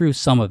going through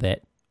some of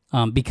it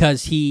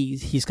because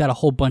he's got a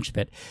whole bunch of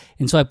it,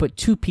 and so I put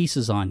 2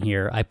 pieces on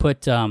here. I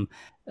put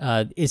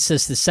it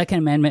says the Second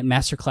Amendment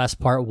Masterclass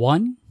Part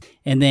 1,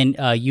 and then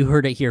you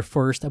heard it here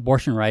first: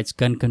 abortion rights,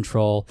 gun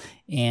control,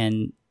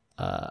 and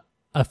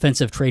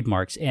offensive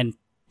trademarks. And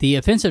the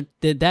offensive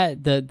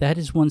that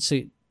is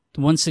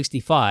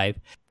 165,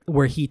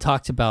 where he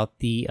talked about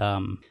the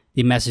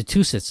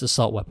Massachusetts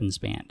assault weapons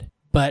ban.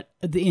 But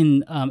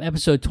in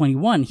episode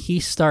 21, he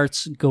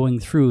starts going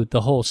through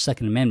the whole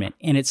Second Amendment,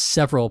 and it's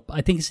several,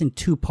 I think it's in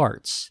 2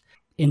 parts.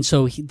 And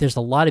so there's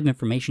a lot of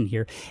information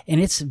here,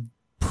 and it's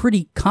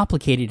pretty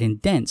complicated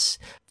and dense.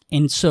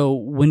 And so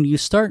when you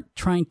start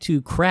trying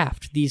to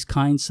craft these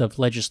kinds of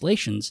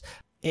legislations,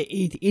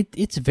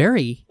 it's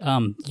very,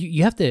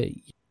 you have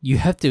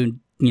to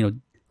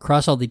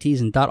cross all the T's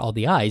and dot all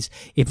the I's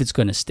if it's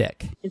going to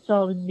stick. It's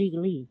all in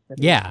legalese.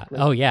 Yeah.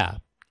 Oh, yeah.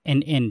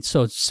 And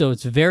so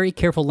it's very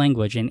careful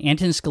language, and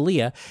Antonin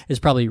Scalia is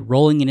probably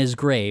rolling in his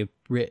grave,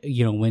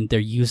 when they're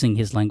using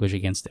his language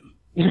against him.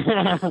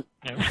 Yeah.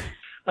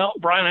 Well,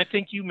 Brian, I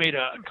think you made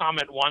a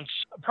comment once,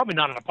 probably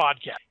not on a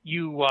podcast.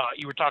 You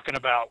were talking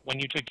about when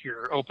you took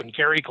your open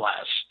carry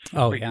class,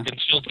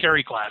 concealed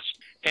carry class,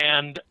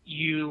 and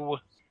you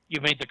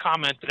made the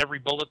comment that every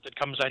bullet that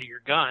comes out of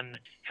your gun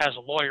has a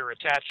lawyer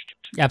attached to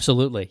it.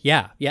 Absolutely,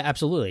 yeah,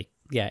 absolutely,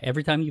 yeah.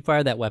 Every time you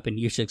fire that weapon,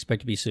 you should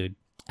expect to be sued.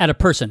 At a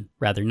person,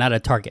 rather, not a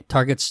target.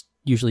 Targets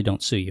usually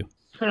don't sue you.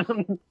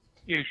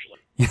 Usually.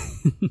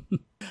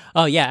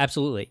 Oh yeah,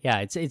 absolutely. Yeah,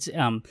 it's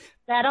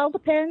that all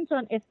depends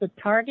on if the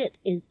target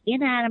is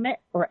inanimate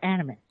or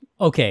animate.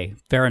 Okay,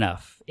 fair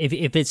enough.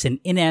 If it's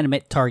an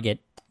inanimate target,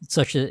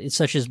 such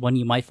as one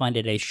you might find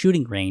at a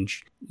shooting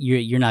range,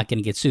 you're not going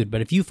to get sued.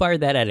 But if you fire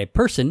that at a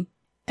person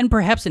and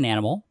perhaps an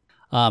animal,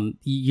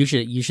 you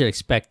should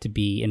expect to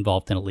be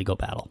involved in a legal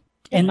battle.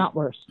 And not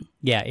worse.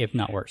 Yeah, if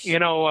not worse.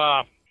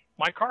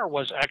 My car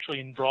was actually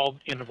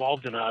involved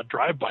in a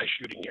drive-by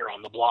shooting here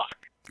on the block.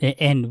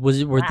 And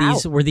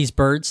were these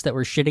birds that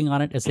were shitting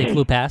on it as they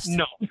flew past?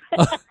 No,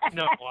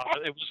 no,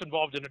 it was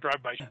involved in a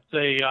drive-by.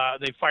 They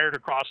fired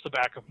across the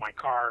back of my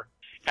car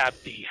at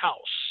the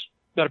house,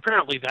 but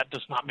apparently that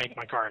does not make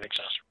my car an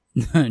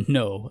accessory.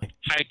 No,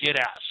 I did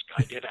ask.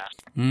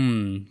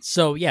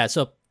 So yeah,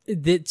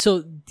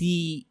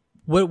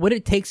 what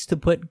it takes to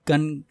put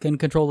gun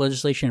control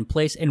legislation in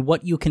place and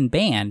what you can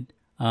ban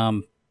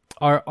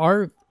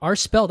are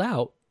spelled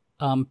out,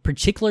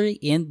 particularly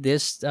in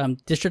this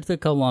District of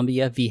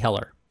Columbia v.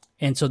 Heller.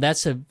 And so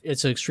it's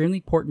an extremely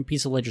important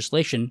piece of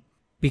legislation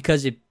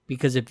because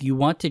if you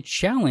want to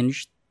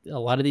challenge a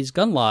lot of these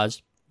gun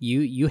laws,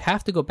 you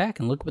have to go back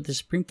and look what the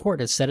Supreme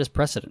Court has set as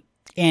precedent.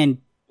 And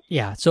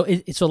yeah, so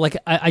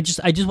I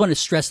just want to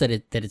stress that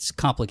it's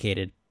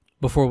complicated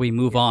before we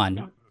move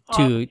on.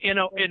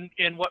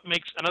 and what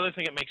makes another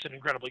thing that makes it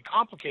incredibly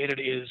complicated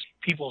is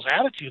people's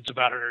attitudes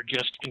about it are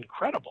just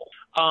incredible.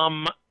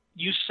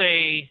 You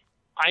say,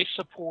 I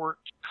support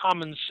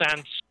common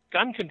sense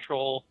gun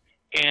control,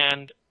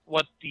 and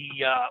what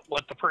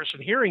the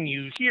person hearing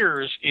you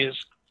hears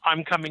is,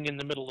 I'm coming in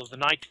the middle of the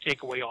night to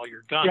take away all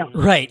your guns. Yeah.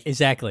 Right,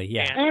 exactly,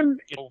 yeah. And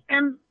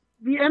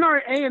the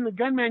NRA and the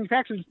gun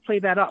manufacturers play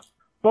that up.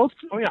 Both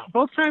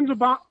times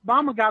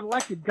Obama got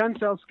elected, gun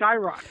sales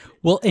skyrocketed.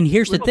 Well, and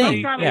here's the thing.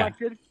 When Trump got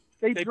elected,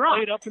 they dropped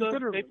played up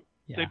considerably.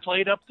 They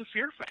played up the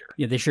fear factor.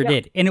 Yeah, they sure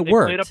did, and it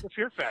worked. They played up the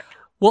fear factor.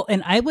 Well,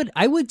 and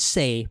I would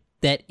say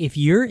that if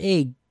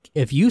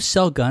you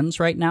sell guns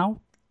right now,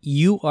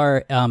 you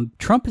are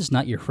Trump is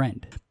not your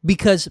friend,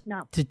 because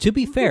to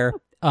be fair,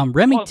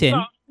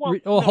 Remington.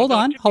 Hold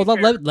on.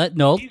 Let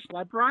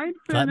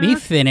me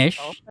finish.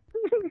 Oh.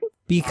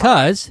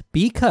 Because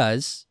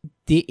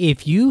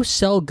if you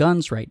sell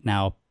guns right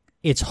now,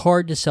 it's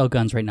hard to sell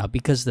guns right now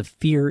because the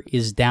fear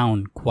is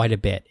down quite a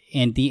bit,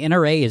 and the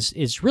NRA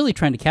is really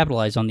trying to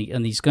capitalize on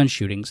these gun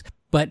shootings.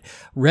 But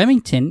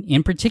Remington,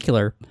 in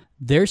particular,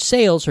 their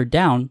sales are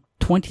down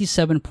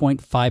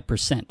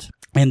 27.5%,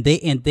 and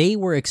they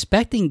were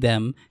expecting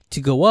them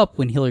to go up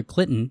when Hillary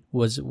Clinton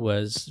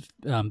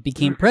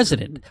became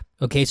president.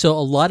 Okay, so a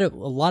lot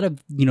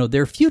of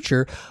their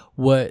future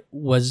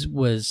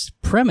was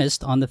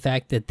premised on the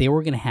fact that they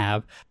were going to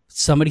have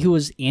somebody who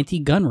was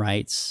anti-gun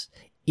rights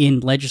in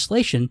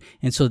legislation,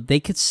 and so they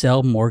could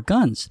sell more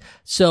guns.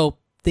 So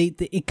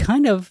it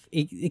kind of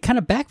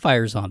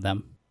backfires on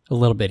them a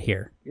little bit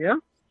here. Yeah.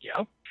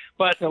 Yeah.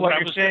 But so what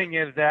you're saying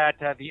is that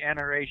the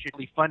NRA should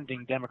be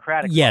funding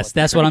Democratic. Yes,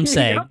 that's what I'm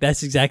saying. Yeah.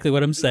 That's exactly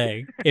what I'm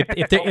saying.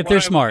 If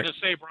they're smart. What I was going to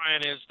say,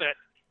 Brian, is that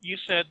you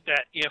said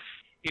that if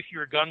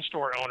you're a gun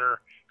store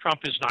owner, Trump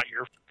is not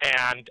your friend.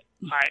 And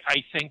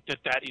I think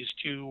that is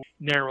too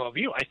narrow a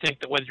view. I think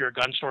that whether you're a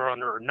gun store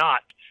owner or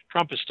not,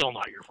 Trump is still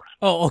not your friend.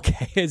 Oh,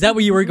 okay. Is that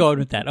where you were going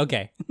with that?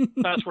 Okay.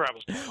 That's where I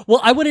was going.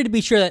 Well, I wanted to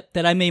be sure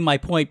that I made my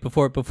point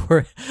before.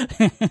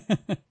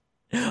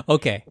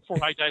 Okay.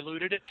 Before I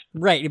diluted it?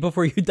 Right,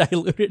 before you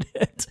diluted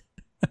it.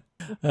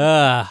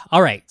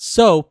 All right.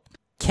 So,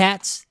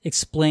 cats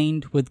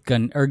explained with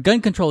gun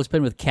control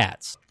explained with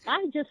cats.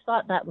 I just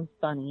thought that was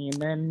funny,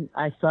 and then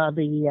I saw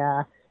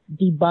the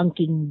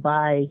debunking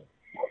by.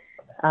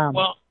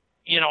 Well,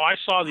 I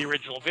saw the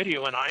original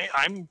video, and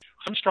I'm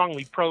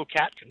strongly pro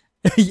cat control.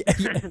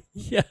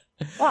 Yeah.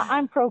 Well,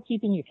 I'm pro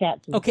keeping your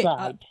cats inside. Okay,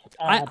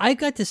 I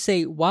got to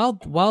say,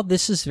 while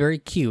this is very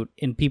cute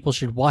and people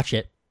should watch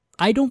it,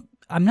 I'm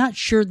not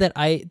sure that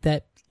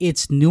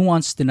it's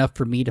nuanced enough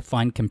for me to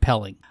find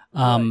compelling.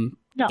 No.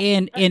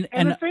 And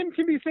the same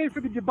can be said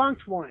for the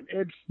debunked one.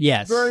 It's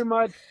very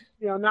much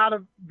not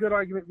a good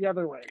argument the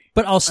other way.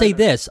 But I'll say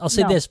this.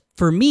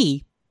 For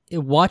me,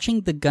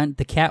 watching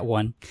the cat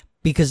one,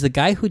 because the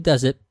guy who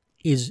does it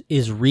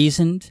is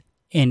reasoned,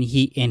 and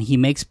he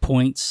makes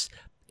points,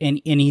 and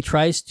he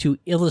tries to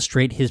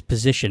illustrate his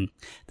position.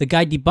 The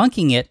guy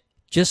debunking it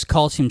just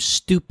calls him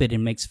stupid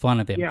and makes fun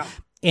of him. Yeah.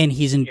 And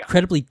he's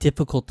incredibly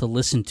difficult to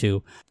listen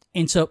to.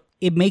 And so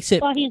it makes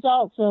it... Well, he's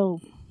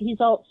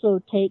also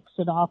takes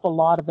an awful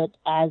lot of it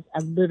as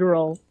a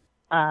literal...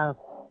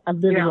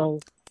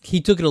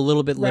 He took it a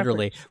little bit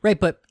literally. Right,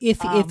 but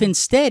if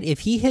instead,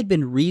 if he had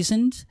been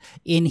reasoned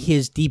in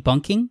his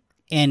debunking,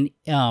 and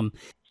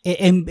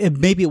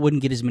maybe it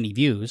wouldn't get as many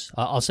views.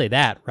 I'll say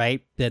that,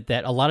 right?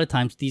 That a lot of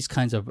times these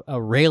kinds of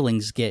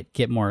railings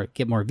get more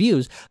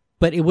views.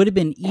 But it would have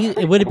been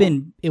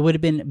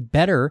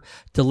better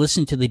to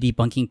listen to the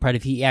debunking part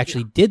if he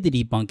actually did the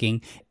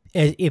debunking,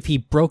 if he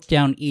broke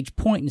down each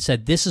point and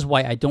said, "This is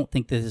why I don't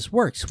think that this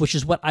works," which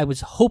is what I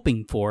was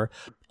hoping for.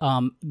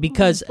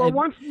 Because but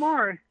once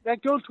more,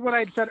 that goes to what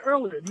I had said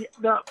earlier.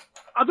 The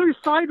other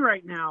side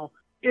right now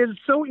is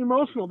so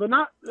emotional. They're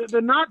not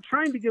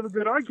trying to give a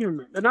good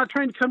argument. They're not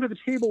trying to come to the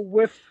table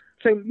with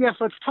saying, "Yes,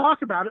 let's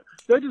talk about it."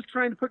 They're just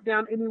trying to put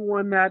down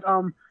anyone that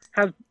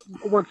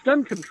wants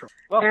gun control.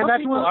 Well, some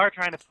people are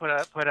trying to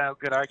put out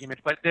good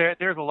arguments, but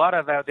there's a lot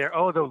of out there.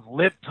 Oh, those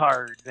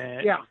libtards,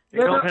 and they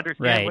don't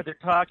understand what they're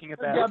talking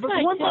about. Yeah, but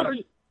the ones that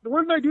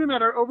are doing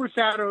that are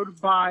overshadowed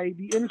by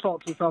the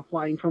insults and stuff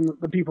flying from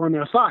the people on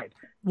their side.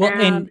 Well,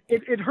 and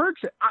it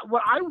hurts it.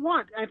 What I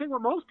want, I think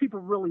what most people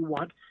really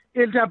want,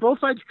 is that both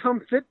sides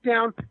come sit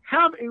down,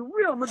 have a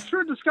real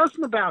mature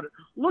discussion about it.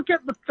 Look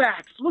at the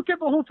facts. Look at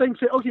the whole thing.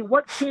 Say, okay,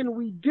 what can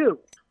we do?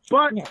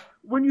 But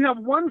when you have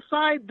one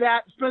side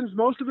that spends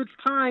most of its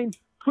time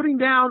putting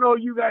down, oh,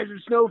 you guys are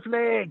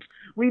snowflakes,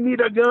 we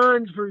need our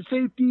guns for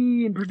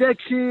safety and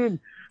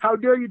protection, how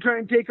dare you try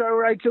and take our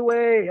rights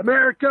away,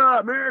 America,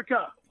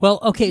 America. Well,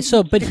 okay,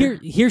 so but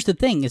here's the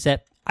thing: is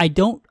that I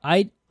don't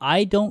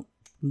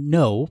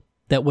know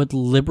that what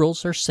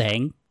liberals are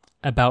saying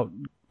about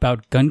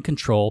gun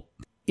control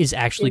is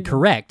actually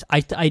correct.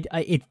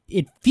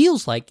 It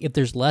feels like if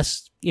there's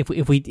less, if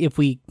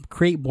we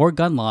create more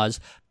gun laws,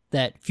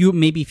 that fewer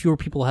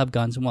people have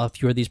guns and we'll have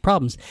fewer of these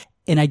problems.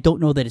 And I don't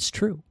know that it's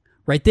true,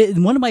 Right.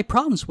 One of my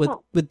problems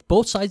with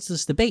both sides of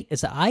this debate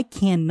is that I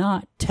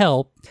cannot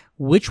tell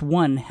which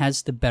one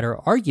has the better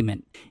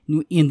argument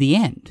in the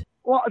end.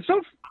 Well,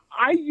 so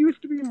I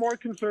used to be more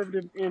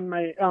conservative in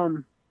my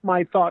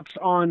my thoughts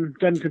on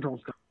gun control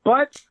stuff.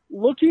 But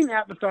looking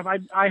at the stuff,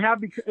 I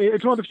have,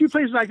 it's one of the few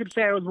places I could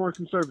say I was more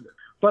conservative.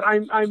 But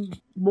I'm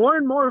more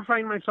and more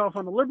finding myself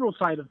on the liberal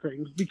side of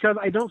things because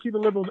I don't see the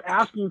liberals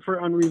asking for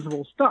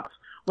unreasonable stuff.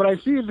 What I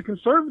see is the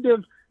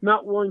conservative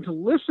not willing to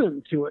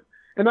listen to it.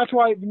 And that's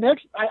why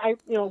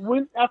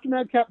when after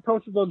Madcap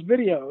posted those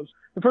videos,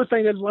 the first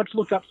thing is let's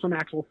look up some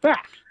actual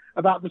facts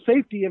about the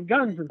safety of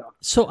guns and stuff.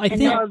 So I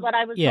think that's what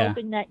I was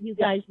hoping that you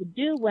guys would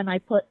do when I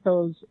put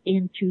those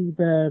into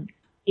the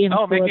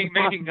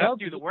making us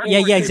do the work.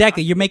 Yeah,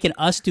 exactly. You're making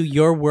us do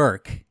your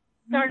work.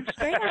 Darn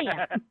straight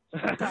I am.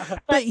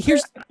 But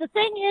here's the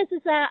thing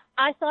is that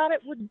I thought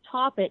it was a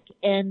topic,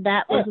 and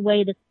that was a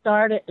way to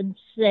start it and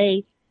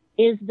say,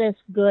 is this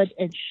good,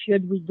 and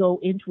should we go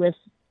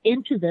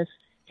into this,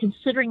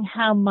 considering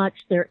how much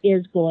there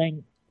is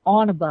going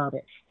on about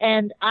it.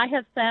 And I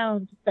have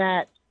found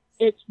that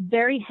it's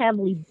very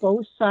heavily,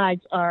 both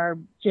sides are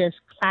just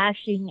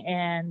clashing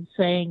and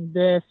saying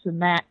this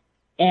and that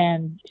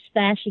and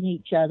smashing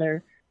each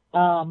other.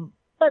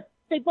 But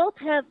they both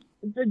have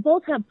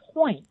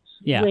points,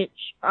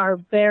 which are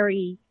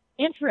very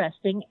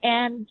interesting.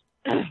 And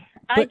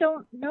I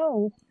don't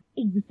know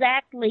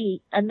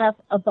exactly enough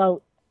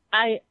about,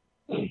 I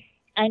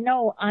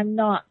know I'm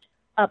not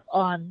up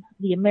on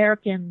the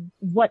American,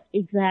 what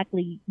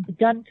exactly the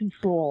gun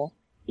control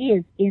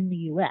is in the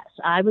U.S.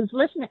 I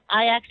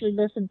actually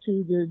listened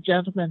to the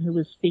gentleman who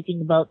was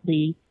speaking about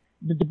the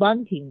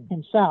debunking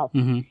himself.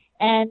 Mm-hmm.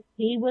 And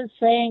he was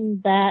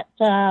saying that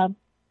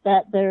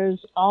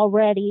there's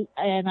already,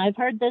 and I've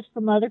heard this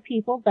from other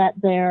people, that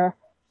there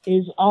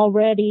is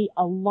already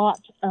a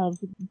lot of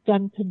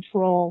gun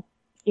control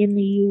in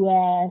the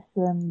U.S.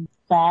 and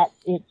that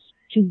it's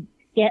to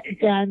get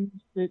guns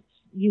that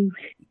you.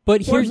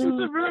 But here's a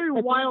very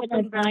wild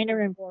thing.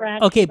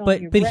 Okay,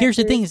 but here's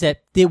the thing: is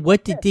that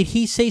did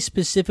he say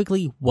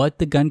specifically what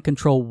the gun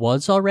control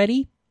was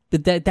already?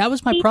 That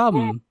was my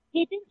problem.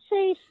 He didn't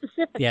say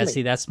specifically. Yeah,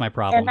 see, that's my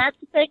problem. And that's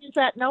the thing, is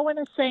that no one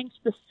is saying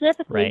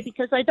specifically,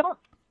 because I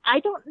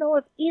don't know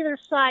if either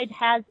side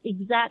has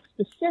exact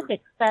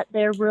specifics that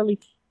they're really.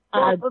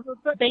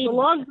 The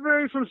laws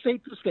vary from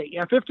state to state.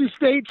 Yeah, 50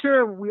 states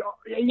here.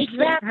 Each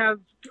state has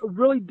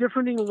really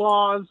differing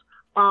laws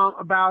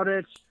about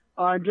it.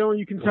 Generally,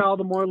 you can tell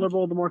the more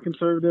liberal, the more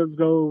conservative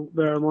go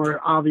their more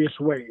obvious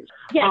ways.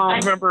 Yeah,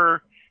 do you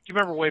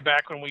remember way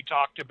back when we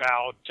talked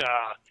about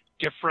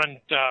different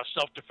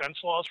self-defense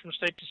laws from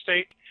state to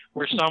state,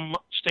 where some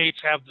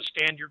states have the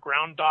stand your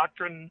ground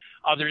doctrine,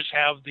 others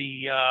have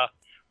the,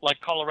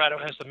 like Colorado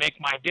has the make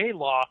my day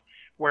law,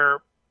 where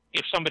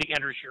if somebody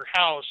enters your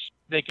house,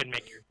 they can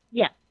make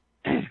your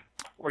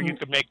or you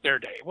could make their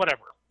day,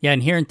 whatever. Yeah,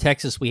 and here in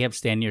Texas, we have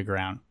stand your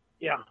ground.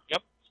 Yeah.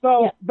 Yep.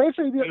 So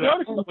basically,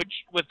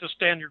 which with the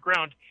stand your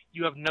ground,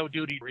 you have no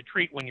duty to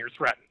retreat when you're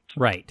threatened.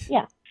 Right.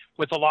 Yeah.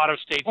 With a lot of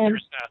states,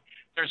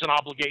 there's an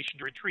obligation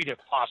to retreat if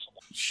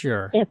possible.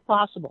 Sure. If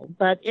possible,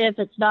 but if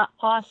it's not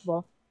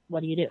possible,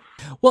 what do you do?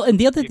 Well, and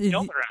the other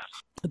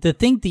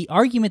the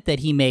argument that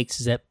he makes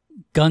is that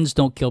guns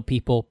don't kill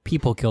people,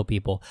 people kill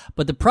people.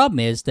 But the problem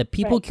is that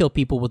people kill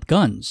people with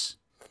guns.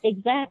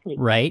 Exactly.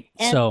 Right?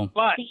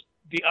 But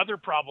the other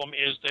problem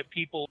is that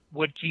people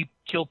would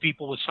kill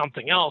people with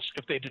something else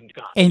if they didn't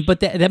guns. But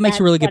that makes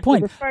a really good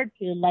point. Referred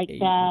to, like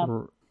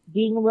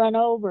being run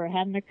over,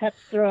 having their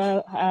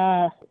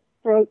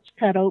throats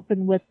cut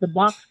open with the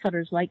box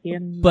cutters, like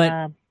in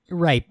but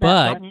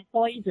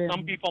poison.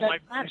 Some people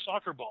might bring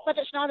soccer balls. But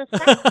it's not a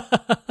threat.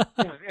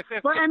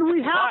 And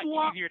we have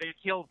easier to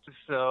kill,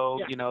 so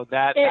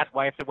that's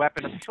why it's a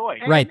weapon of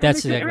choice. Right,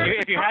 that's exactly.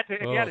 If you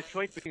had a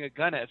choice between a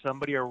gun at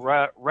somebody or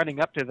running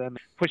up to them,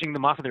 pushing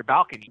them off of their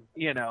balcony,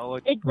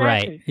 Exactly.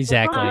 Right,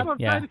 exactly. I'm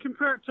trying to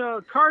compare it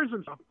to cars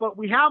and stuff, but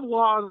we have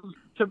laws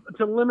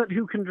to limit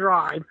who can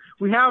drive.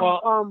 We have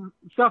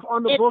stuff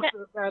on the books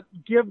that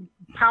give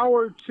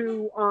power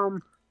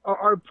to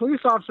our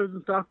police officers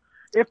and stuff.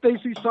 If they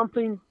see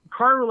something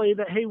car-related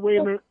that, hey, wait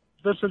a minute,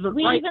 this isn't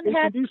right, they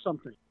can do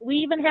something. We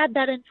even had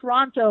that in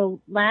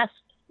Toronto last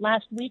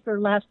week or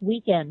last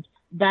weekend,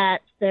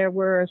 that there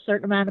were a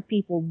certain amount of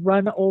people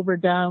run over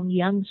down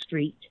Yonge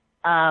Street.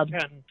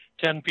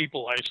 10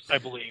 people, I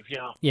believe,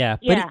 Yeah,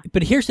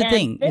 but here's the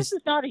thing. This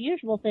is not a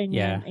usual thing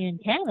in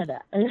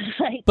Canada.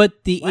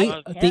 But the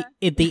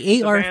AR-15...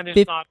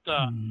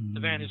 The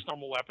van is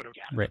normal weapon of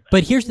Canada. Right.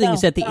 But here's the thing,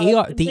 is that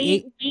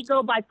we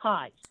go by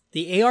pies.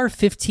 The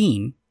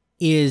AR-15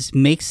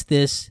 makes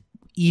this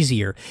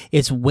easier.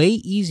 It's way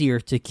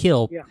easier to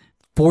kill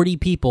 40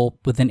 people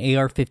with an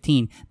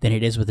AR-15 than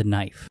it is with a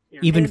knife. Yeah.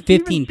 Even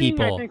 15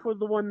 people. I think was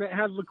the one that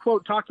has the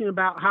quote talking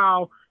about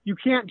how you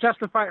can't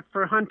justify it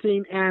for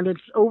hunting and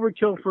it's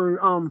overkill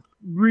for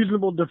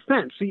reasonable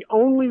defense. The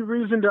only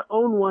reason to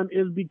own one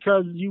is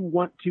because you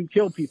want to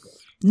kill people.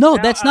 No,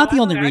 Now, that's not the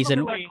only I'm reason.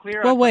 a little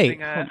unclear Well, on wait.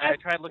 something. I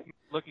tried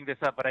looking this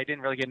up, but I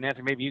didn't really get an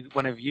answer. Maybe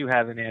one of you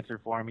has an answer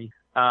for me.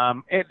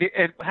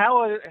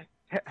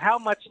 How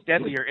much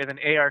deadlier is an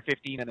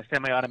AR-15 than a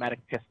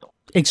semi-automatic pistol?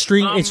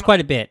 Extreme. It's quite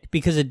a bit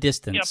because of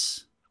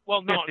distance.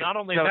 Well, no, not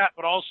only that,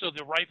 but also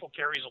the rifle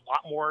carries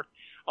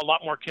a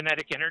lot more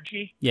kinetic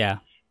energy Yeah.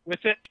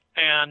 with it,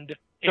 and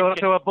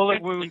So a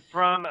bullet wound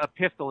from a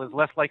pistol is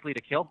less likely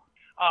to kill?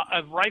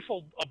 a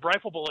rifle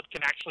bullet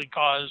can actually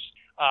cause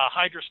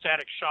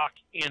hydrostatic shock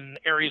in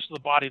areas of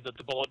the body that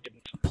the bullet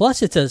didn't.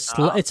 Plus, it's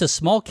a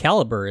small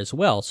caliber as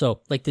well. So,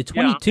 like the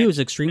 22 is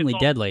extremely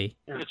deadly.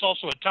 It's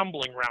also a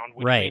tumbling round,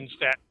 which Right. means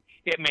that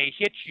it may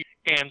hit you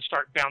and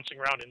start bouncing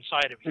around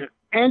inside of you.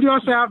 And you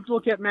also have to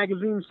look at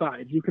magazine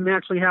size. You can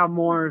actually have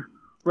more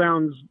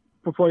rounds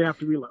before you have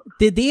to reload.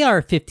 The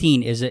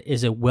AR-15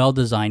 is a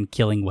well-designed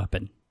killing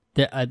weapon.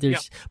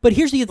 But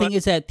here's the other thing: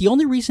 is that the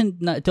only reason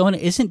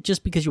isn't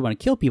just because you want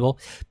to kill people.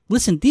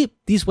 Listen,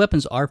 these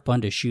weapons are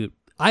fun to shoot.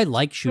 I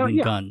like shooting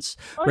guns,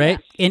 right?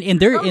 Yeah. And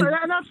they're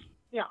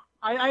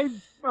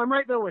I'm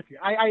right there with you.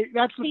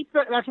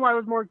 That's why I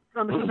was more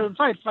on the conservative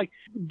side. It's like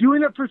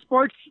doing it for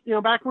sports.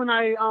 Back when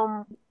I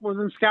was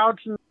in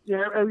scouts and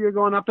every year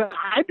going up,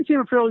 I became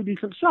a fairly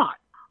decent shot.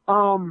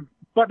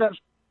 But that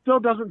still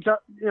doesn't.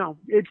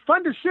 It's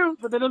fun to shoot,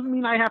 but that doesn't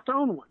mean I have to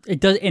own one. It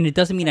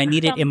doesn't mean I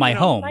need it in my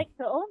home. Like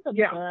to own them,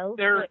 Yeah. though,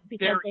 There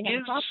because they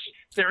have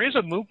copies. is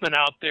a movement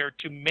out there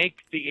to make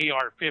the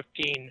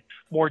AR-15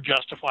 more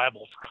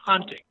justifiable for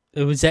hunting.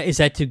 Is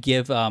that to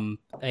give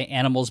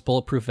animals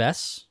bulletproof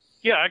vests?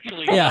 Yeah,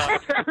 actually, Yeah.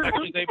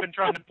 Actually, they've been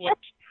trying to put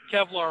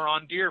Kevlar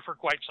on deer for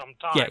quite some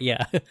time.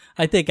 Yeah.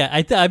 I think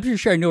I'm pretty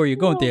sure I know where you're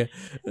going there.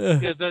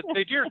 Yeah,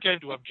 the deer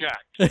tend to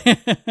object.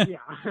 Yeah.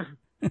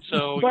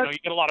 So, But- you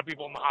get a lot of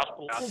people in the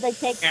hospital. Do they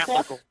take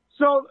Antler- steps?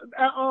 So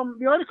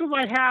the articles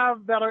I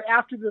have that are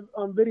after the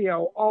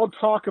video all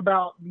talk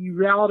about the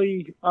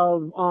reality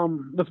of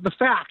the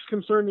facts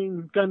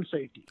concerning gun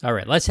safety. All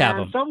right, let's have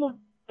And them.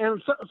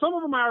 some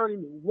of them I already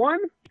knew. One,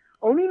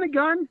 owning a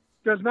gun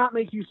does not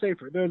make you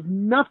safer. There's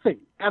nothing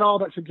at all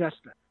that suggests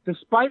that.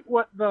 Despite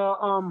what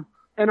the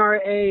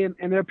NRA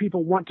and their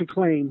people want to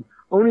claim,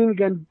 owning a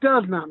gun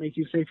does not make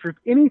you safer. If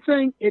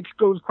anything, it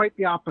goes quite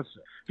the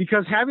opposite.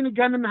 Because having a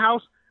gun in the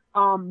house,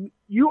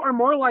 you are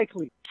more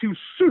likely to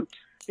shoot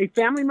a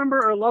family member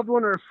or a loved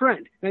one or a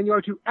friend than you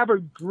are to ever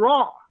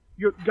draw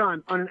your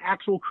gun on an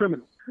actual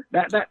criminal.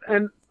 That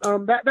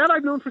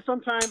I've known for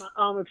some time.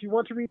 If you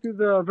want to read through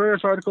the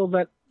various articles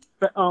that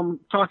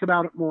talk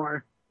about it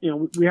more,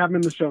 we have them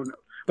in the show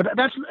notes. But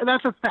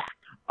that's a fact.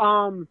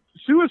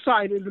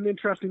 Suicide is an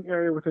interesting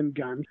area within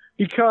guns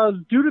because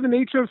due to the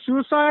nature of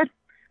suicide,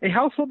 a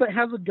household that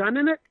has a gun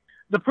in it,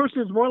 the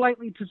person is more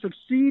likely to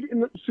succeed in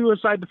the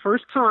suicide the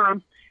first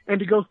time and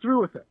to go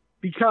through with it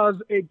because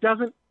it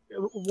doesn't.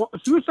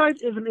 Suicide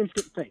is an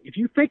instant thing. If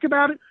you think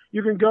about it,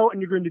 you're going to go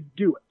and you're going to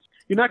do it.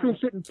 You're not going to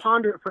sit and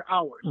ponder it for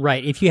hours.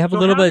 Right, if you have a So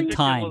little bit of having-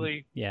 time.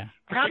 Particularly- Yeah.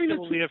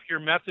 Particularly if your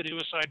method is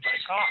suicide by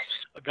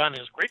cops, a gun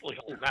is greatly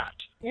helpful in that.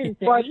 Is it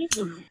But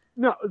easy?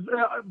 no,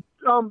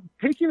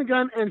 taking a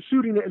gun and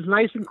shooting it is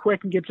nice and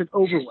quick and gets it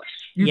over with.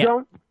 You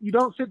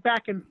don't sit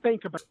back and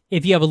think about it.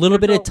 If you have a little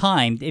bit of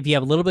time,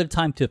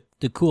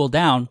 to cool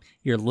down,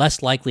 you're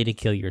less likely to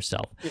kill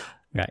yourself. Yeah.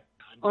 Right.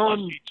 Plus,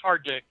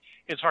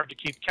 it's hard to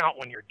keep count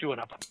when you're doing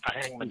up a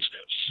hangman's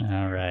noose.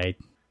 All right.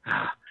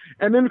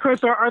 And then, of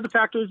course, there are the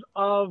factors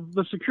of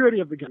the security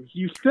of the guns.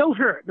 You still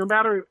hear it, no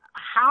matter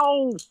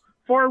how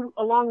far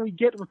along we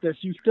get with this,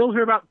 you still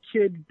hear about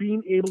kids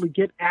being able to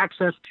get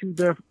access to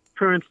their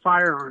parents'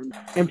 firearms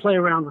and play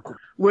around with them,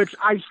 which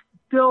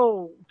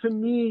to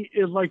me,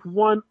 is like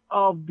one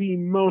of the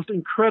most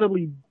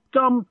incredibly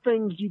dumb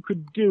things you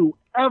could do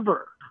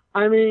ever.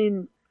 I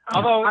mean...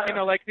 Although,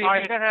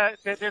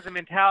 there's a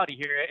mentality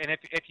here, and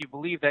if you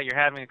believe that you're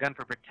having a gun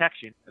for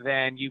protection,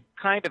 then you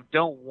kind of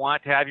don't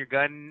want to have your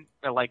gun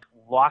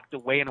locked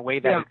away in a way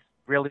that it's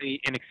really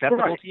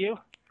inaccessible to you.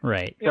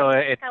 Right. So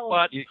it's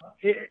But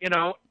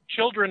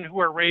children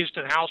who are raised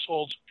in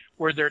households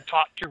where they're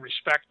taught to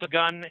respect the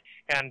gun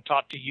and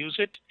taught to use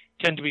it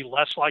tend to be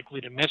less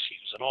likely to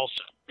misuse it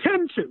also.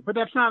 Tend to, but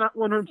that's not a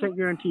 100%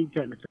 guaranteed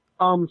kind of thing.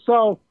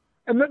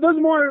 And there's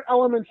more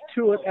elements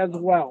to it as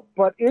well.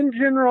 But in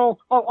general,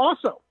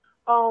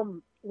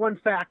 one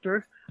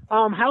factor,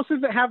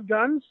 houses that have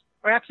guns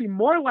are actually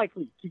more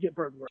likely to get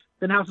burglarized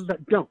than houses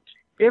that don't.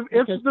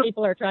 Because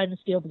people are trying to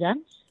steal the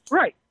guns?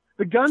 Right.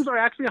 The guns are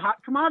actually a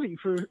hot commodity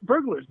for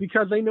burglars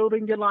because they know they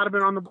can get a lot of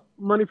it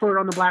money for it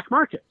on the black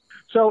market.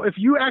 So if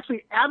you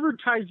actually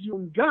advertise you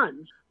own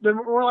guns, they're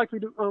more likely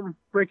to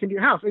break into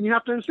your house. And you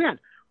have to understand,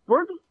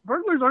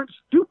 burglars aren't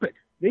stupid.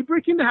 They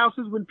break into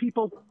houses when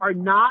people are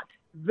not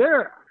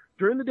there.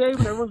 During the day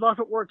when everyone's off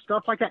at work,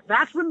 stuff like that.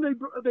 That's when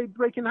they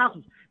break in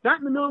houses. Not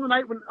in the middle of the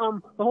night when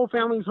the whole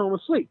family's home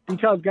asleep.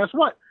 Because guess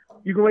what?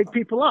 You can wake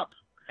people up.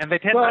 And they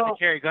tend not to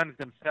carry guns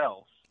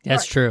themselves.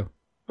 That's true.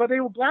 But they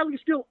will gladly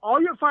steal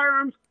all your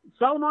firearms,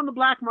 sell them on the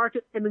black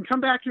market, and then come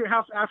back to your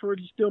house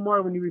afterwards and steal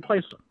more when you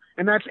replace them.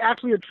 And that's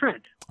actually a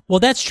trend. Well,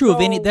 that's true of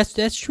So- any.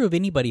 That's true of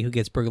anybody who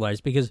gets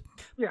burglarized because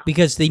Yeah.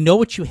 they know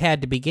what you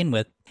had to begin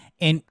with,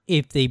 and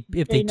if they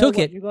They know took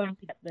what it you're going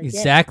to get.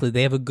 exactly,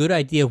 they have a good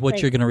idea of what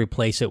Right. you're going to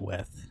replace it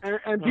with.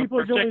 And people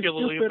are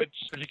generally stupid.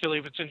 particularly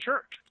if it's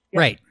insured. Yeah.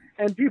 Right.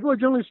 And people are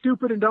generally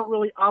stupid and don't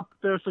really up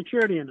their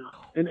security enough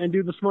and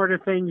do the smarter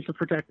things to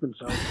protect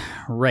themselves.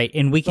 Right,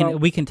 and we can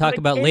So- talk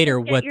about But later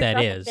get what that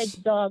yourself a is.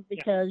 big dog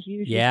because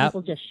usually Yeah.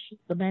 people just shoot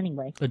them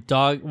anyway. A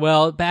dog.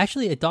 Well, but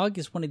actually, a dog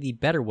is one of the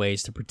better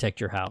ways to protect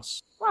your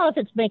house. Well, if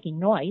it's making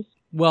noise,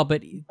 Well,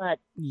 but but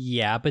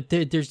yeah, but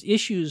there's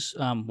issues.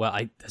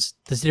 That's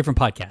a different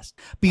podcast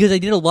because I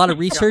did a lot of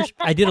research.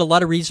 I did a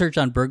lot of research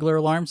on burglar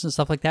alarms and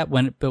stuff like that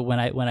when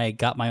I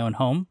got my own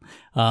home,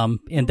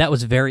 and that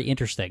was very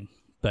interesting.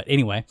 But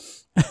anyway,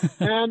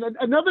 And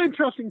another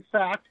interesting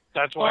fact,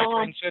 That's why I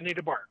train Cindy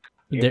to bark.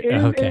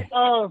 okay.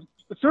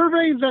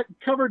 Surveys that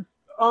covered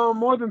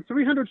more than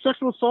 300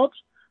 sexual assaults,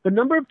 the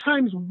number of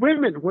times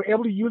women were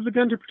able to use a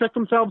gun to protect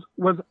themselves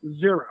was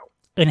 0.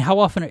 And how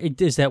often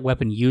is that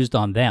weapon used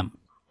on them?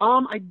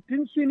 I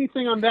didn't see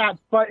anything on that,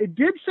 but it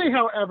did say,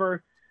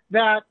 however,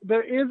 that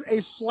there is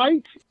a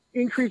slight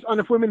increase on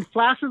if women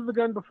flashes the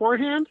gun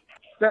beforehand.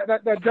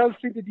 That does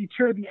seem to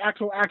deter the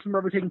actual action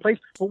ever taking place.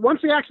 But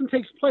once the action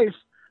takes place,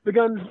 the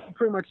gun's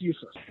pretty much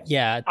useless.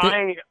 Yeah.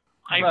 I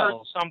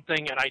heard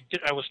something, and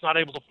I was not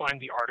able to find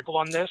the article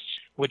on this,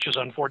 which is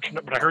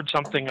unfortunate. But I heard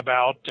something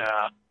about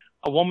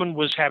a woman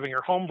was having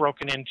her home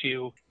broken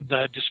into.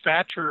 The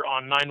dispatcher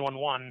on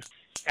 911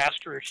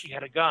 asked her if she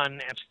had a gun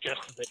and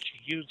suggested that she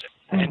use it,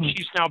 and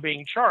she's now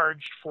being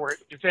charged for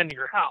defending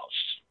her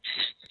house.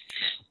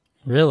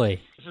 Really?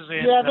 This is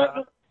in,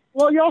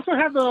 Well, you also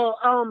have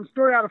the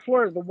story out of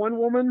Florida, the one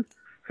woman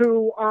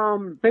who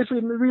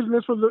basically the reason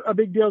this was a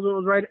big deal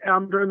was right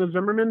during the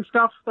Zimmerman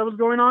stuff that was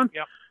going on.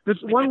 Yep. This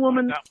I one did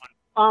woman, like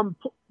that one.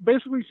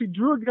 basically she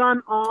drew a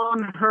gun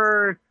on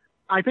her,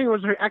 I think it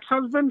was her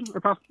ex-husband,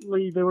 or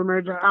possibly they were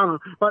married, I don't know,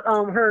 but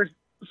her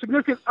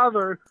significant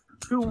other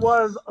who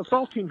was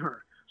assaulting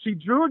her. She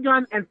drew a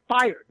gun and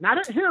fired, not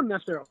at him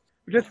necessarily,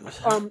 just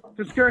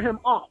to scare him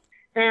off.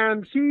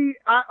 And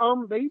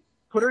they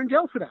put her in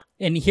jail for that.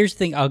 And here's the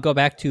thing. I'll go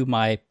back to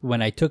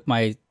when I took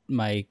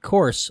my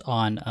course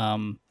on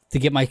to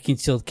get my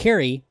concealed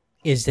carry.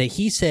 Is that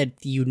he said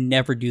you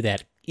never do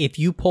that. If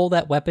you pull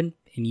that weapon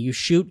and you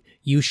shoot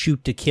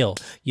to kill.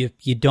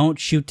 You don't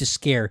shoot to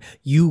scare.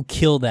 You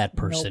kill that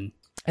person.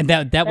 And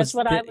that's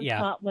what I was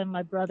taught when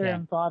my brother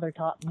and father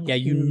taught me. Yeah,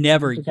 you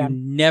never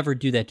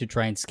do that to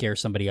try and scare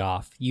somebody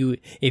off.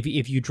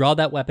 If you draw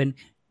that weapon,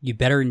 you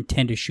better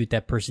intend to shoot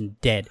that person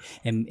dead,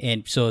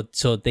 and so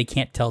they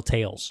can't tell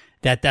tales.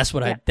 That's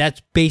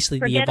that's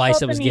basically the advice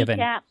that was given.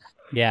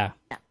 Yeah,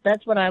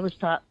 that's what I was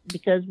taught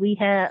because we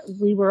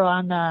were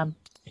on a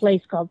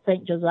place called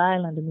St. Joe's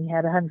Island and we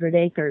had 100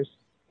 acres,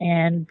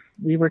 and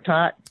we were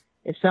taught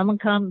if someone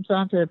comes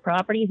onto the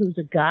property who's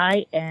a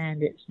guy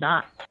and it's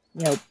not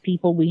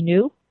people we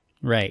knew,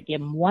 right? Give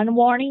them one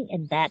warning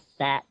and that's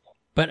that.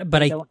 But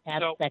they I don't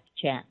have a second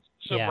chance.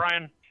 So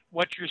Brian,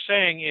 what you're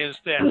saying is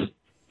that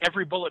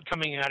every bullet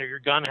coming out of your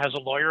gun has a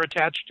lawyer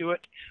attached to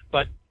it,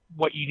 but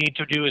what you need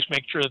to do is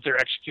make sure that they're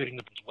executing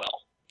them as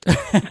well.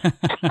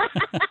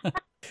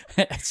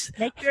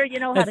 Make sure you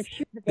know how to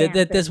shoot the damn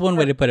that's thing. one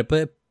way to put it.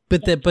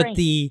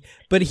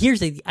 But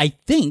here's I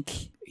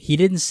think he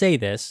didn't say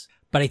this,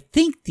 but I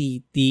think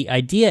the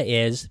idea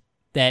is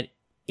that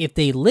if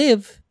they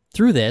live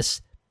through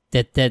this,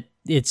 that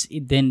it's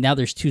then now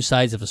there's two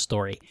sides of a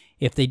story.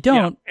 If they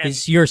don't,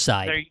 it's your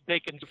side. They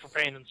can do for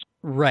pain and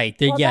right.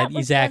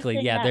 Exactly.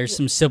 Yeah, there's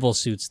some civil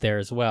suits there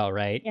as well,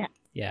 right?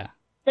 Yeah.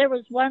 There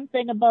was one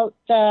thing about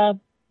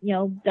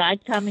guy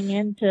coming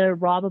in to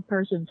rob a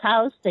person's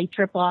house. They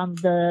trip on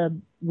the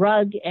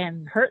rug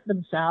and hurt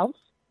themselves.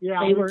 Yeah,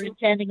 they were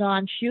intending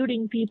on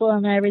shooting people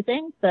and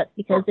everything, but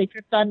because they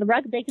tripped on the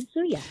rug, they can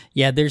sue you.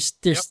 Yeah, there's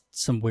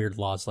some weird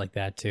laws like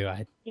that too.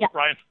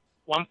 Brian,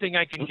 one thing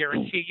I can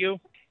guarantee you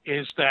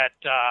is that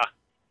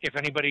if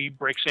anybody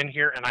breaks in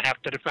here and I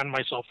have to defend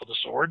myself with a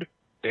sword,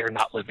 they're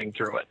not living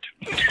through it.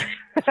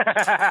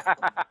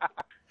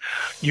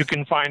 You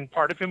can find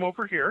part of him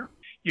over here.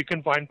 You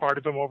can find part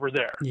of him over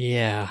there.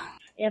 Yeah.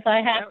 If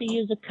I have to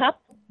use a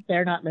cup,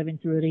 they're not living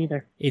through it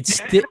either.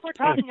 If we're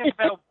talking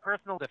about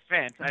personal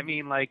defense, I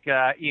mean, like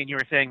Ian, you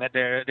were saying that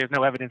there's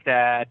no evidence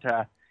that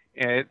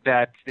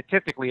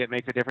statistically it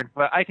makes a difference,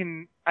 but I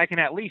can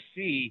at least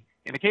see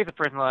in the case of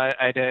personal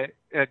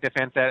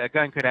defense that a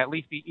gun could at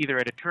least be either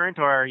a deterrent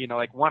or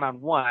like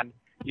one-on-one.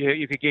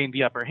 You could gain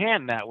the upper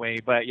hand that way,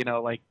 but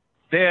like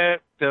the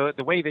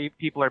way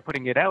people are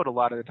putting it out a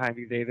lot of the time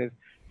these days is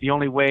the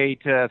only way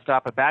to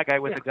stop a bad guy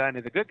with a gun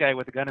is a good guy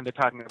with a gun, and they're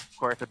talking, of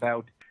course,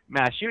 about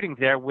mass shootings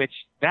there, which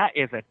that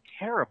is a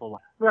terrible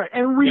one. Right,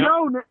 and we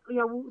know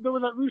there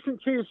was that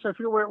recent case, I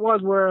forget where it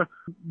was, where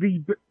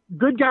the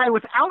good guy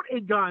without a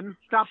gun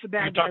stopped the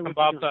bad guy with a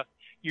gun.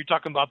 You're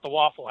talking about the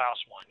Waffle House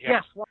one.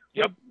 Yes.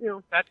 Yep.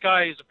 That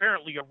guy is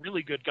apparently a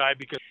really good guy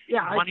because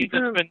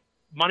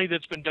money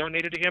that's been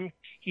donated to him,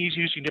 he's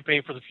using to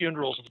pay for the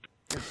funerals of the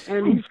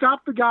and he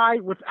stopped the guy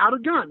without a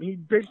gun. He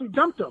basically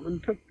dumped him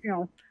and took,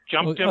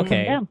 jumped him,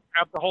 Okay.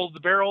 grabbed the hold of the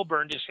barrel,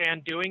 burned his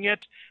hand doing it,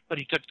 but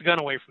he took the gun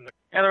away from the.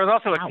 And there was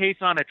also a case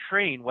on a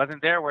train,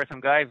 wasn't there, where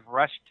some guys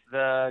rushed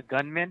the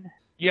gunman?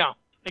 Yeah,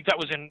 I think that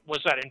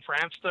was that in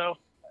France though?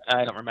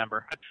 I don't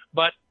remember.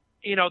 But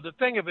the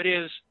thing of it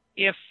is,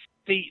 if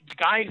the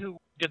guy who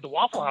did the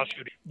Waffle House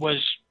shooting was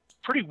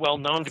pretty well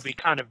known to be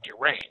kind of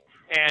deranged,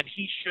 and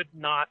he should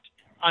not,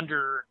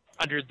 under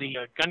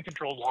the gun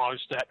control laws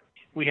that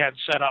we had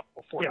set up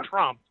before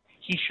Trump,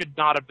 he should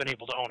not have been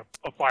able to own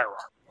a firearm.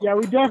 Yeah,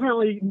 we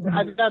definitely.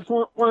 I think that's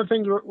one of the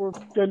things we're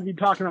going to be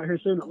talking about here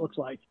soon. It looks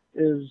like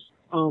is.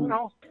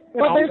 Well,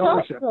 there's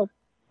ownership.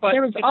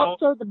 there was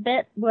also the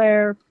bit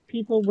where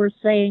people were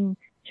saying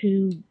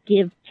to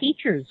give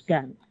teachers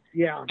guns.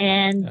 Yeah.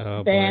 And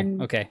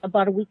then Okay.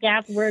 about a week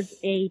afterwards,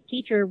 a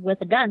teacher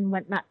with a gun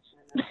went nuts.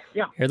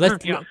 Yeah. Here,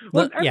 let's.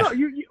 What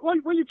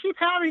you keep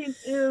having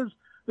is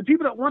the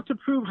people that want to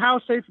prove how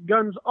safe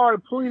guns are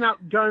pulling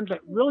out guns at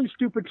really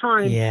stupid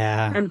times.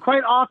 Yeah. And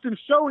quite often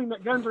showing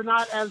that guns are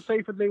not as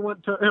safe as they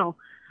want to.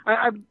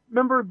 I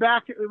remember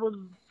back, it was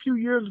a few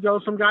years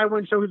ago, some guy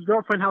went to show his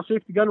girlfriend how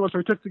safe the gun was, so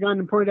he took the gun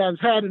and pointed it at his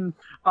head, and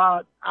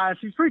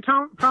she's pretty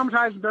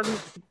traumatized and doesn't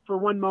for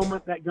one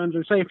moment that guns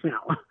are safe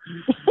now.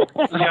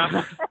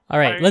 Yeah. All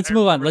right, let's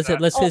move on. Let's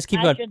just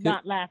keep going. I should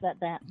not laugh at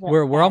that.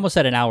 We're almost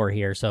at an hour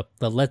here, so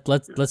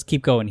let's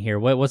keep going here.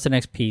 What's the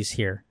next piece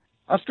here?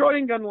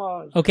 Australian gun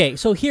laws. Okay,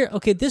 so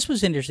this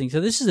was interesting.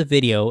 So this is a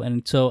video,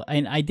 and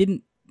I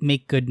didn't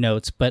make good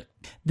notes, but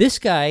this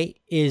guy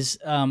is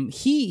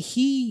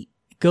he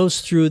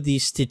goes through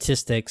these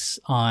statistics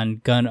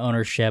on gun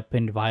ownership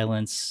and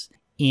violence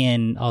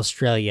in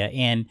Australia,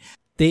 and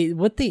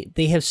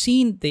they have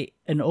seen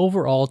an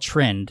overall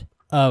trend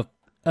of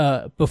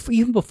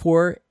even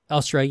before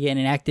Australia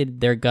enacted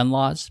their gun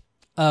laws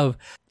of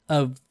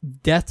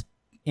death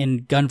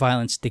and gun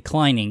violence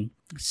declining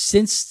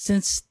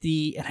since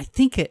the, and I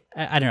think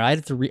I don't know, I'd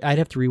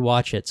have to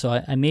rewatch it,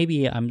 so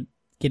I'm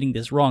getting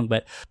this wrong,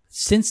 but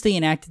since they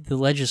enacted the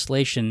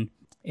legislation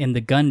in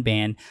the gun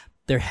ban,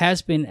 there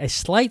has been a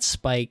slight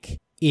spike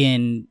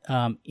in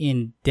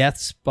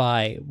deaths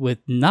with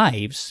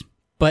knives,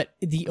 but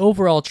the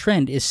overall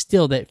trend is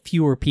still that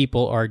fewer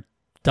people are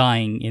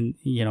dying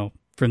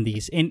from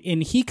these.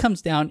 And he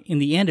comes down in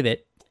the end of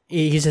it.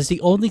 He says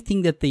the only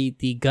thing that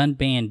the gun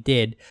ban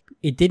did,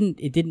 it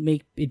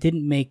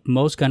didn't make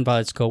most gun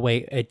violence go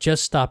away. It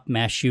just stopped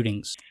mass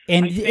shootings.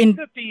 And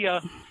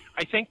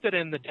I think that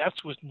in the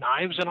deaths with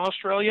knives in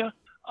Australia,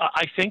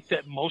 I think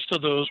that most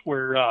of those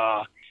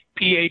were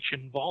PH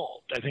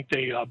involved. I think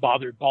they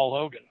bothered Paul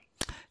Hogan.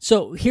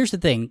 So here's the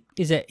thing: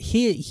 is that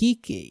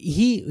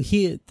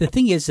the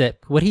thing is that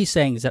what he's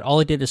saying is that all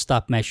it did is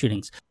stop mass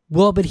shootings.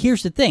 Well, but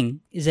here's the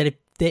thing: is that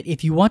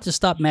if you want to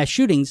stop mass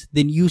shootings,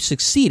 then you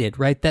succeeded,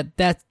 right?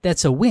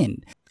 That's a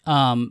win.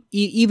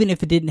 Even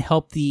if it didn't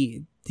help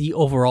the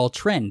overall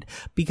trend,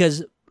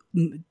 because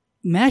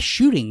mass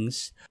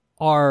shootings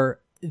are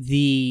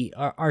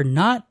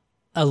not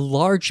a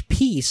large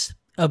piece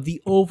of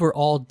the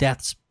overall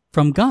deaths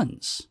from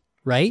guns,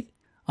 right?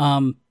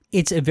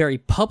 It's a very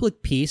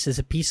public piece. It's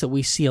a piece that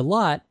we see a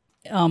lot.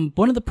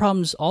 One of the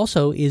problems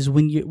also is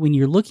when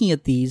you're looking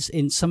at these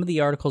in some of the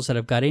articles that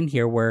I've got in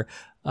here, where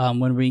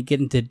when we get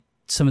into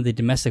some of the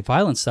domestic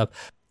violence stuff,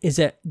 is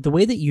that the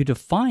way that you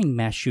define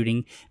mass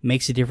shooting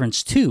makes a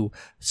difference too.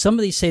 Some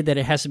of these say that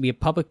it has to be a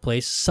public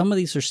place. Some of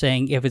these are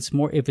saying if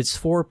it's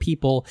 4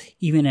 people,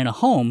 even in a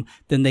home,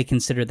 then they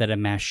consider that a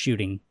mass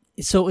shooting.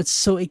 So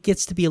it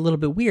gets to be a little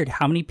bit weird.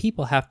 How many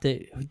people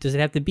does it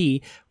have to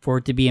be for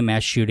it to be a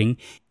mass shooting?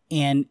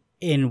 And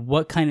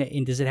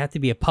does it have to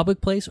be a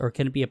public place, or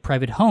can it be a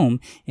private home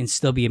and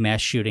still be a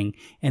mass shooting?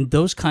 And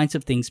those kinds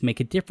of things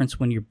make a difference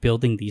when you're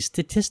building these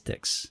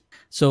statistics.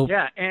 So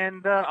yeah,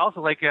 and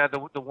also like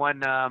the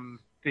one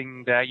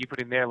thing that you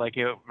put in there, like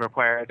it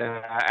required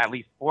at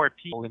least 4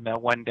 people in the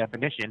one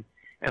definition. And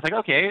it's like,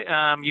 okay,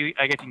 I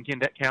guess you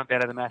can count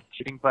that as a mass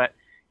shooting, but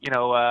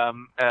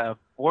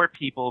 4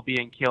 people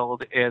being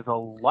killed is a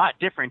lot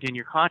different in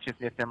your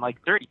consciousness than like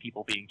 30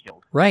 people being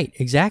killed. Right,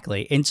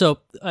 exactly. And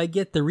so I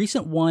get the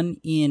recent one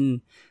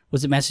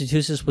was it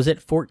Massachusetts? Was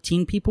it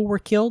 14 people were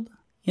killed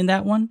in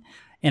that one?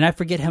 And I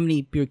forget how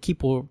many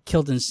people were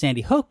killed in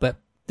Sandy Hook, but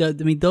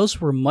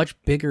those were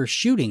much bigger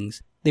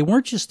shootings. They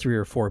weren't just 3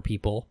 or 4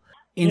 people.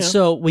 And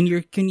so when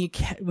you're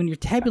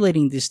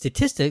tabulating these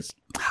statistics,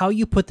 how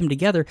you put them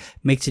together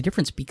makes a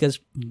difference, because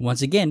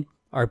once again,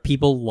 are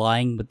people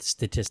lying with the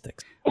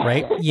statistics,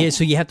 right? Yeah.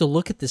 So you have to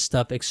look at this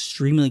stuff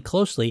extremely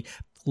closely,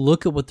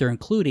 look at what they're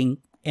including,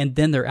 and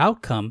then their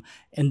outcome,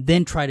 and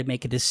then try to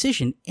make a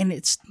decision. And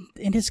it's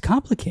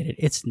complicated.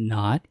 It's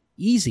not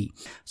easy.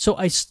 So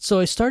I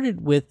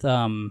started with,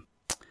 so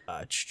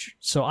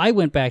I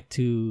went back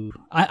to,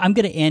 I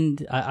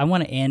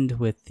want to end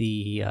with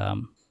the,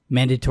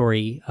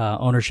 mandatory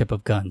ownership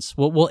of guns.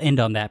 We'll end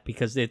on that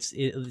because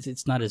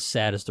it's not as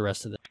sad as the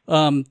rest of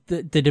them.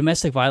 The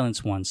domestic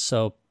violence ones.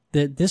 So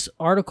this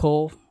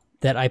article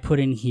that I put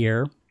in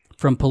here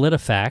from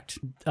PolitiFact,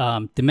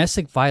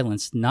 domestic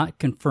violence not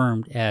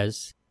confirmed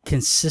as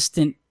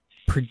consistent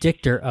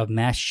predictor of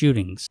mass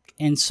shootings.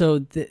 And so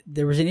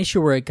there was an issue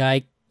where a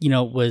guy,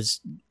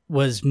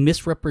 was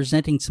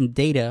misrepresenting some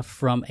data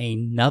from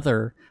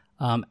another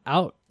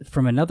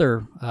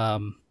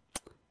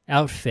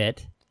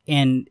outfit,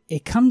 and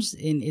it comes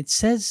in. It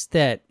says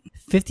that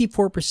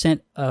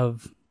 54%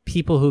 of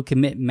people who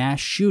commit mass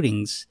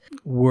shootings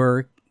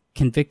were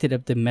convicted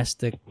of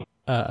domestic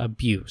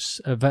abuse,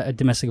 of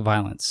domestic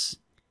violence,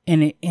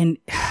 and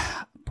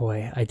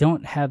boy, I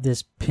don't have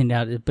this pinned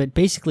out, but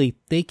basically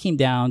they came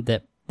down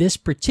that this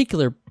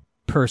particular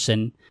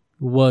person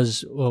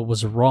was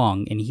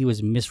wrong, and he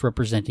was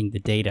misrepresenting the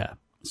data.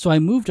 So I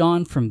moved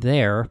on from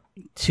there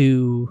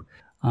to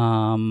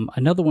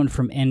another one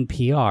from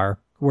NPR,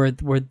 where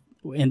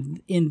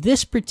in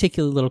this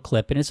particular little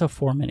clip, and it's a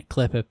 4-minute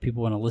clip if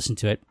people want to listen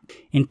to it,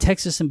 in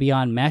Texas and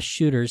beyond, mass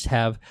shooters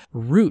have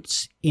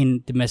roots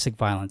in domestic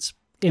violence.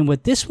 And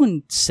what this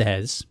one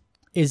says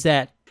is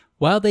that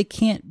while they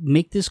can't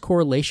make this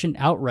correlation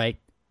outright,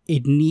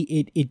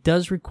 it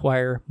does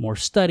require more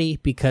study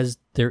because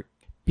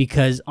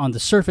on the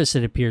surface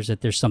it appears that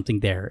there's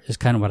something there, is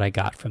kind of what I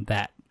got from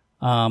that.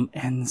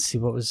 And let's see,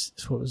 what was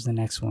the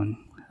next one?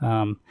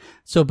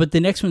 But the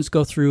next ones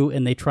go through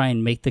and they try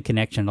and make the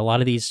connection. A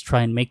lot of these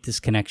try and make this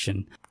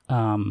connection.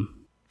 But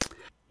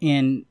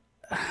it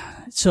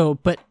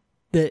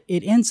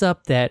ends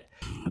up that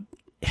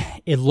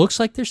it looks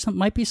like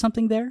might be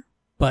something there,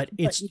 but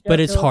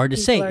it's hard to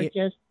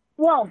say.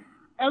 Well,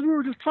 as we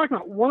were just talking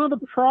about, one of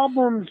the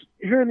problems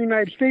here in the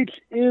United States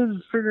is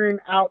figuring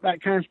out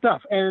that kind of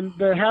stuff. And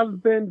there has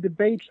been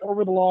debates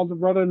over the laws of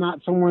whether or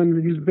not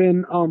someone who's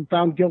been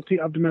found guilty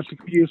of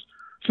domestic abuse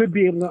should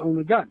be able to own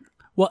a gun.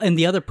 Well, and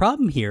the other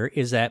problem here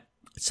is that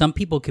some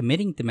people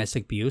committing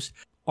domestic abuse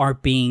are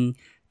being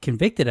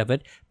convicted of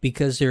it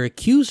because their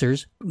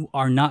accusers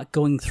are not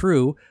going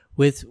through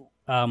with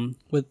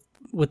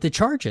the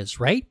charges,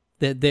 right?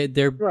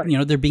 They're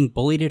right. They're being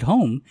bullied at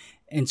home,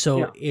 and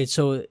so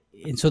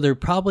there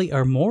probably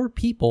are more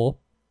people,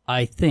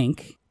 I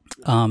think,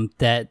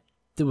 that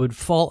would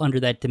fall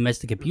under that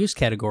domestic abuse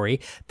category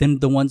than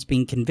the ones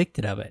being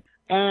convicted of it.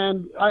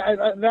 And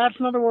I that's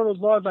another one of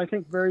those laws I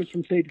think varies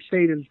from state to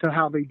state as to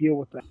how they deal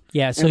with them.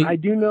 Yeah, so I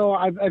do know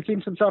I've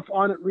seen some stuff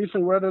on it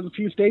recently where there's a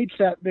few states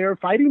that they're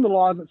fighting the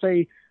laws that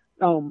say,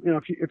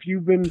 if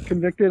you've been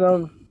convicted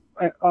of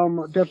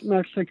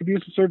domestic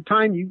abuse a certain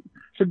time, you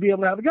should be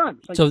able to have a gun.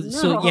 Like,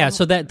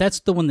 so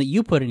that's the one that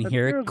you put in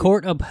here.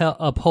 Court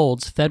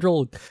upholds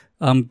federal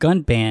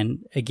gun ban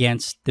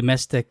against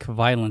domestic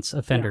violence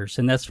offenders,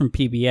 and that's from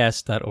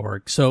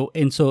PBS.org. So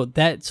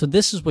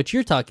this is what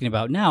you're talking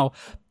about now.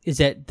 Is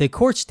that the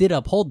courts did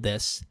uphold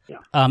this,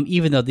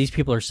 even though these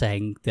people are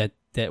saying that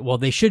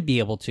they should be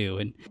able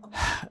to.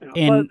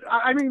 But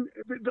I mean,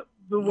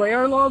 the way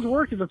our laws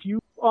work is if you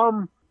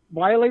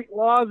violate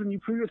laws and you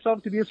prove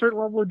yourself to be a certain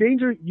level of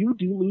danger, you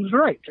do lose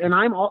rights, and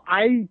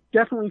I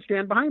definitely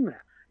stand behind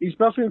that,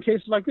 especially in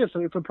cases like this.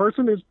 So if a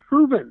person is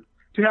proven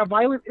to have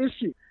violent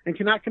issues and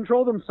cannot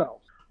control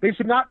themselves, they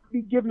should not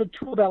be given a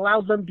tool that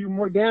allows them to do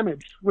more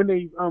damage when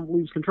they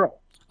lose control.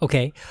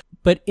 Okay,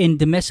 but in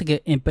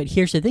domestic, but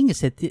here's the thing: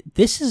 is that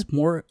this is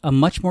a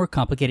much more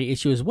complicated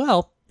issue as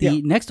well.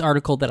 The next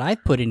article that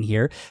I've put in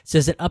here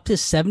says that up to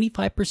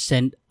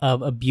 75%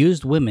 of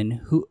abused women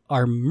who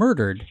are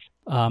murdered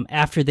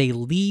after they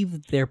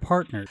leave their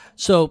partner.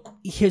 So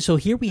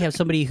here we have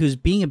somebody who's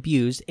being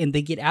abused, and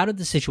they get out of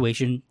the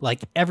situation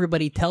like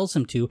everybody tells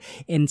them to,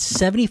 and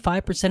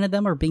 75% of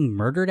them are being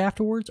murdered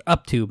afterwards.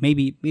 Up to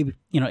maybe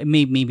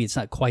maybe it's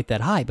not quite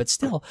that high, but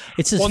still,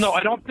 it's just. Well, no,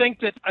 I don't think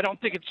it's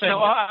saying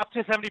up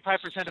to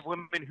 75% of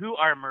women who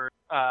are murdered.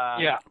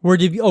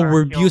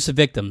 We're abusive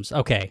victims.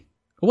 Okay.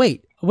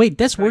 Wait,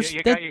 that's worse.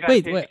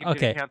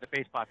 Okay. Count the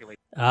base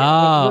population.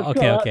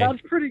 Okay.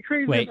 That's pretty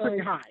crazy. Wait.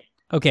 High.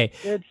 Okay.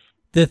 It's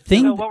the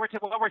thing. So what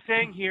we're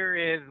saying here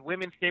is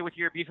women stay with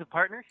your abusive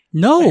partners?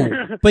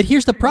 No, but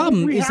here's the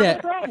problem: is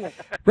that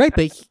right?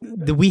 But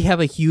we have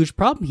a huge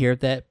problem here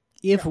that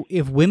if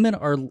women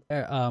are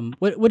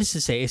what does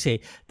it say? It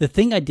say the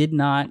thing I did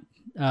not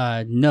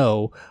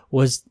know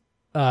was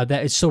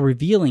that is so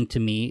revealing to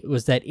me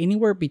was that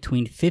anywhere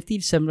between 50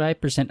 to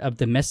 75% of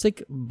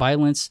domestic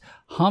violence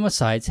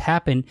homicides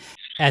happen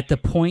at the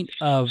point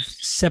of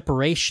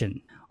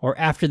separation, or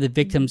after the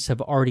victims have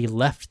already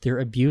left their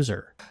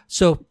abuser.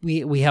 So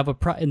we have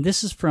and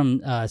this is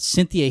from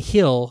Cynthia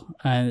Hill,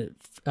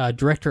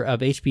 director of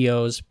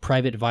HBO's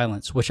Private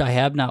Violence, which I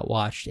have not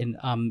watched, and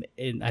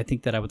I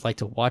think that I would like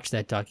to watch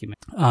that document.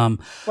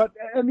 But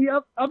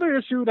the other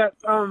issue that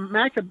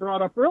Mac had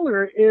brought up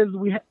earlier is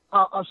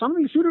some of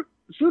these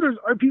shooters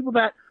are people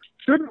that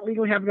shouldn't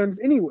legally have guns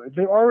anyway.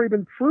 They've already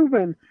been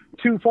proven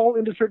to fall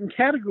into certain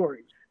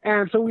categories,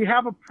 and so we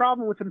have a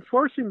problem with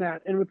enforcing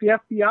that, and with the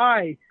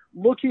FBI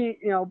looking,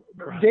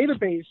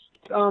 database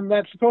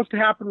that's supposed to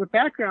happen with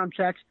background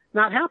checks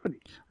not happening.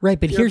 Right,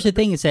 but here's the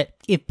thing: is that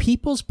if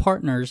people's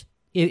partners,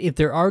 if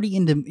they're already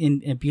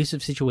in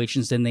abusive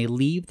situations, then they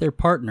leave their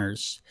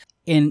partners,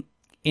 and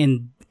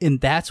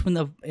that's when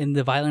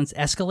the violence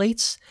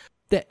escalates.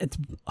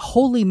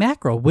 holy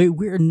mackerel,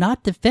 we're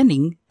not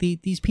defending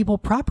these people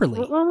properly.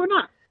 Well, we're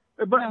not.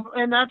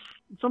 And that's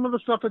some of the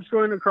stuff that's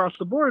going across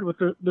the board with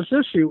this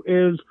issue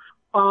is,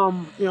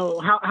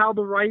 how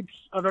the rights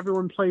of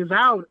everyone plays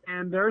out.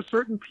 And there are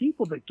certain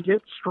people that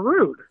get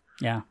screwed.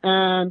 Yeah.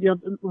 And,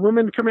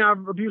 women coming out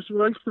of abusive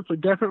relationships are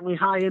definitely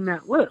high in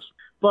that list.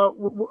 But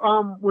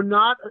we're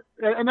not,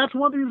 and that's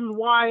one of the reasons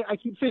why I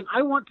keep saying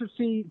I want to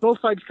see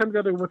both sides come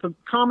together with a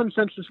common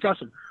sense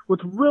discussion, with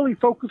really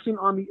focusing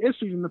on the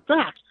issues and the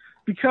facts,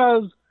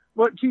 because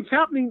what keeps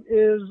happening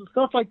is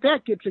stuff like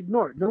that gets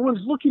ignored. No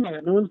one's looking at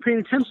it. No one's paying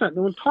attention to it.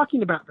 No one's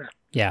talking about that.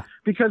 Yeah.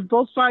 Because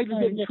both sides are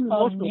getting too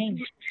emotional.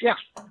 Yeah.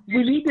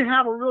 We need to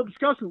have a real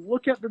discussion,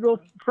 look at the real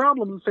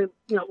problem and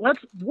say, let's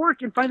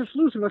work and find a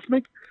solution. Let's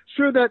make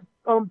sure that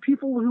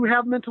people who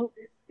have mental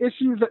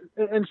issues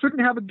and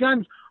certainly have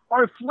guns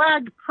are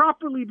flagged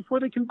properly before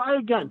they can buy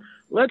a gun.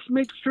 Let's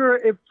make sure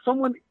if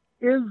someone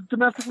is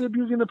domestically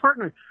abusing their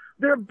partner,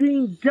 they're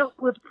being dealt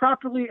with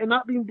properly and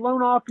not being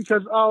blown off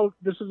because,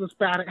 this is a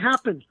spat, it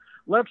happens.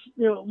 Let's,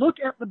 look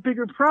at the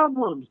bigger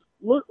problems.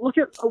 Look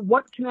at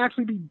what can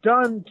actually be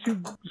done to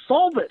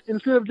solve it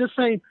instead of just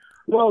saying,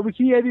 well, we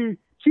can either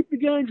keep the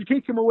guns or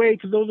take them away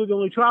because those are the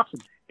only two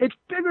options. It's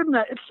bigger than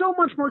that. It's so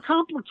much more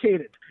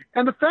complicated.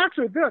 And the facts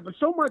are there. There's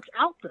so much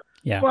out there.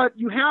 Yeah. But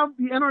you have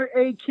the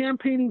NRA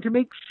campaigning to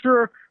make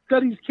sure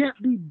studies can't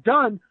be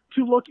done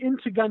to look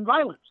into gun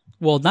violence.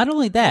 Well, not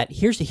only that,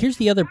 here's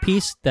the other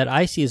piece that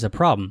I see as a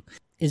problem,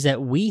 is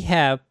that we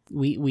have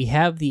the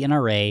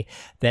NRA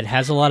that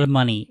has a lot of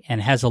money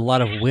and has a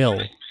lot of will,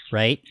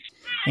 right?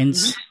 And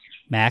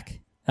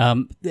Mac,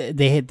 but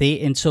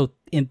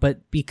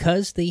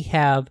because they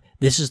have,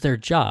 this is their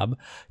job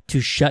to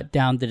shut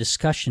down the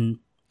discussion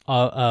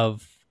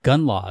of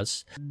gun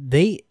laws,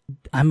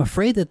 I'm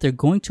afraid that they're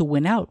going to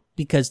win out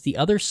because the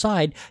other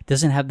side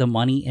doesn't have the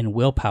money and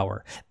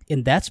willpower.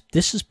 And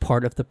this is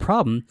part of the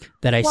problem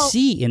that I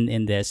see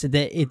in this,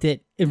 that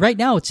right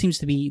now it seems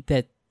to be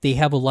that they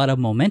have a lot of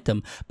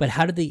momentum, but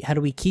how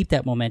do we keep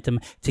that momentum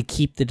to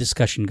keep the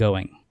discussion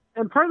going?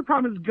 And part of the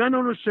problem is gun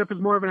ownership is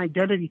more of an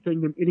identity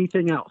thing than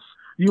anything else.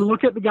 You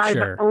look at the guys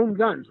that own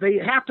guns. They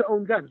have to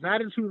own guns.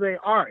 That is who they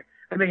are.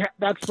 And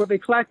that's what they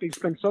collect. They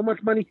spend so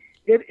much money.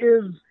 It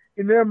is,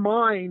 in their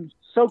minds,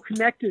 so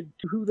connected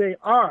to who they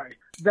are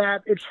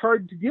that it's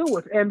hard to deal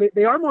with. And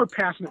they are more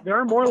passionate. They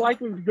are more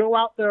likely to go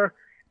out there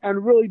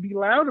and really be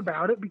loud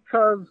about it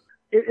because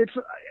it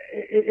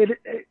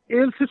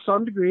is to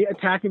some degree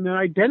attacking their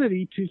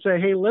identity to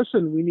say, hey,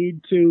 listen, we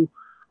need to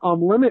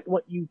limit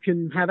what you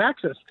can have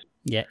access to.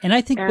 Yeah, and I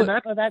think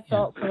that's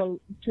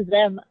also to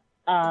them.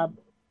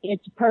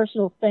 It's a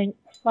personal thing.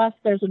 Plus,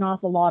 there's an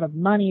awful lot of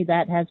money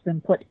that has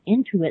been put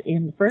into it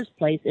in the first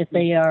place. If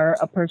they are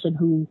a person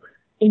who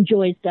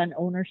enjoys gun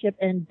ownership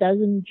and does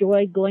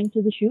enjoy going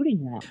to the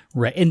shooting range,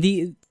 right?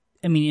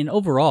 And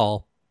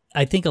overall,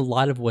 I think a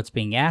lot of what's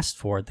being asked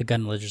for the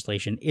gun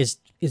legislation is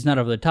not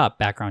over the top,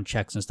 background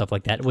checks and stuff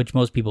like that, which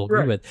most people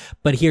agree with.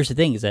 But here's the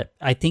thing: is that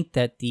I think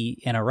that the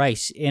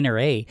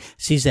NRA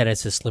sees that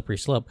as a slippery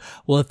slope.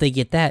 Well, if they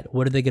get that,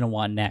 what are they going to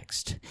want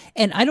next?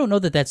 And I don't know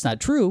that that's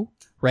not true,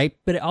 right?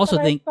 But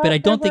I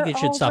don't think it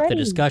should stop the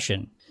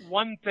discussion.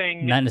 One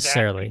thing, not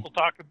necessarily. That people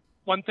talk.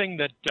 One thing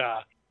that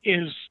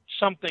is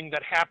something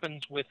that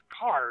happens with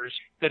cars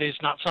that is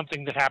not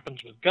something that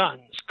happens with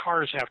guns.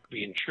 Cars have to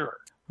be insured.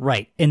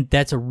 Right, and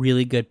that's a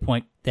really good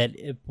point. That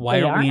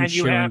why aren't we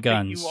insuring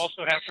guns? You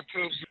also have to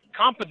prove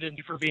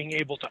competency for being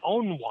able to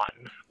own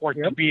one or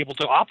to be able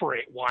to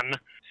operate one.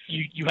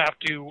 You have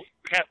to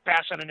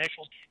pass an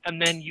initial, and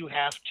then you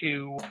have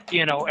to,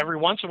 every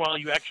once in a while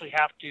you actually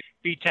have to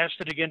be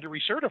tested again to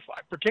recertify,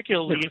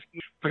 particularly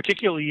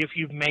if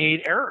you've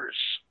made errors.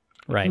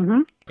 Right.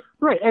 Mm-hmm.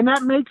 Right, and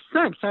that makes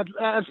sense. That's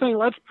saying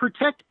let's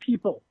protect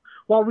people.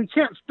 While we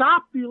can't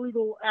stop the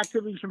illegal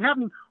activities from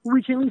happening,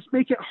 we can at least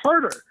make it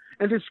harder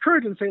and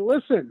discourage and say,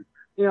 listen,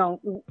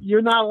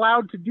 you're not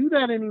allowed to do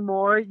that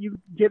anymore. You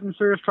get in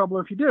serious trouble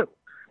if you do.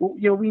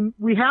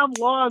 We have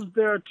laws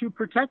there to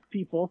protect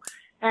people,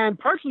 and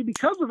partially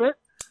because of it,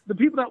 the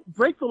people that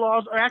break the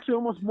laws are actually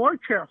almost more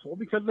careful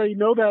because they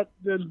know that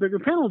there's bigger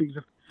penalties.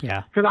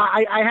 Yeah. Because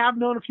I have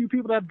known a few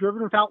people that have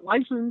driven without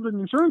license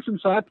and insurance and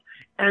such,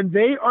 and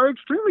they are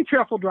extremely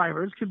careful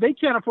drivers because they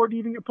can't afford to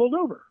even get pulled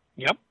over.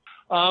 Yep.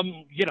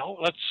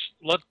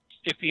 Let's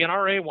if the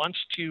NRA wants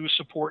to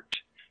support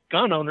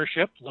gun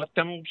ownership, let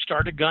them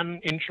start a gun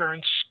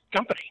insurance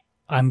company.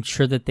 I'm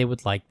sure that they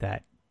would like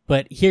that.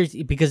 But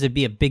because it'd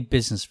be a big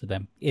business for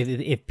them.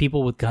 If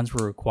people with guns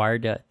were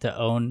required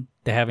to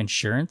have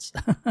insurance,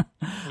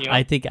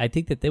 I think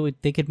that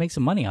they could make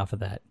some money off of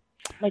that.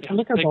 Like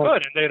liquor they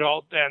board. Could,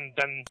 and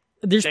then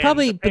there's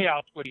probably the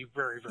payouts would be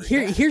very,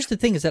 very here's the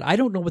thing is that I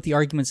don't know what the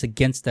arguments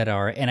against that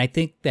are, and I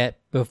think that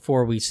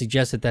before we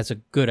suggest that that's a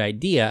good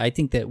idea, I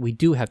think that we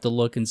do have to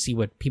look and see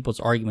what people's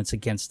arguments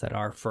against that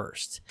are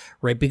first,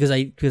 right? Because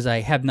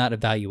I have not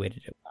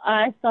evaluated it.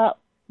 I thought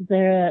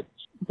there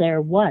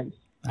was.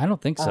 I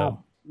don't think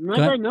so. Not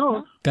I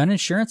know. Gun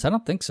insurance? I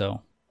don't think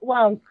so.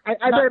 Well,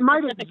 It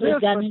might specifically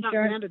exist, gun but it's not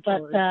insurance,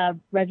 mandatory. but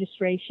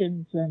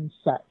registrations and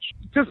such.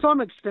 To some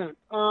extent.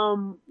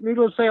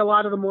 Needless to say, a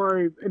lot of the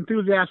more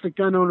enthusiastic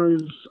gun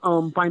owners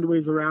find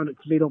ways around it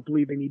because they don't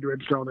believe they need to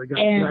register all their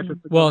guns. And- That's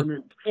just the Well,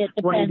 government It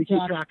wanting to depends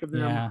keep on track of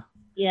them. Yeah.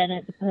 yeah, and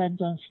it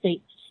depends on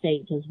state to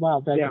state as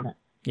well, doesn't Yeah. it?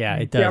 Yeah,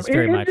 it does Yeah,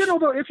 very in much. general,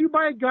 though, if you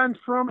buy a gun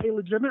from a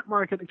legitimate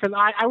market, because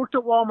I worked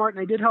at Walmart and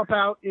I did help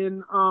out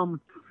in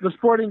the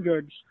sporting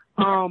goods,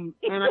 and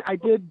I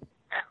did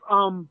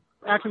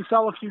actually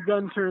sell a few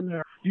guns here and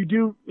there.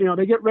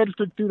 They get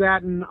registered through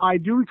that, and I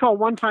do recall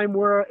one time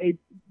where a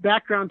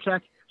background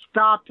check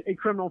stopped a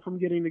criminal from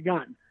getting the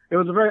gun. It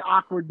was a very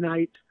awkward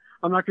night.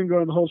 I'm not going to go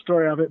into the whole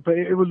story of it, but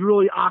it was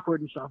really awkward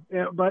and stuff.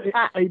 But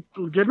a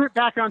legitimate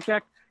background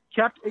check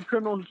kept a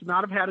criminal who should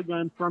not have had a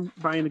gun from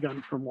buying a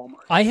gun from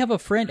Walmart. I have a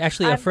friend,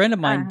 actually, a friend of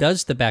mine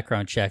does the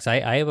background checks.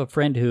 I have a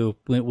friend who,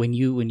 when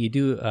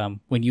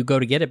you go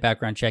to get a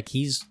background check,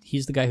 he's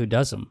the guy who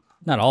does them.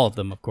 Not all of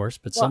them, of course,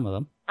 but some of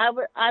them. I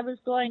was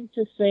going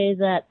to say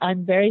that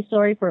I'm very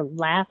sorry for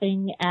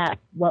laughing at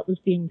what was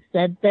being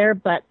said there,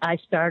 but I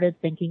started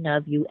thinking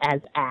of you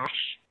as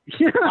Ash.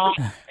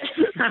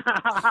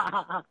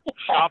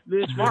 Stop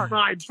this This is smart.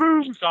 my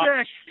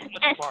boomstick.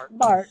 That's smart.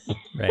 Smart.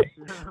 Right.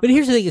 But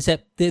here's the thing: is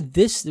that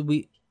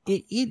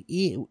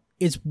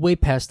it's way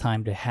past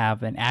time to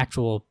have an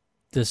actual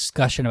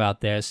discussion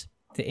about this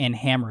and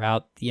hammer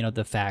out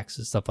the facts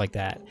and stuff like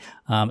that,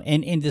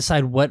 and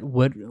decide what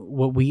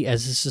we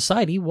as a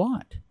society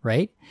want,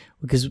 right?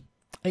 Because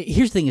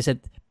here's the thing: is that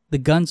the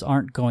guns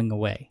aren't going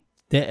away,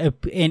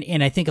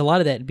 and I think a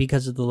lot of that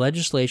because of the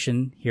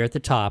legislation here at the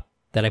top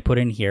that I put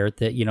in here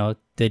that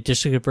the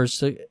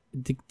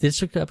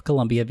District of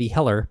Columbia v.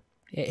 Heller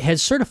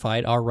has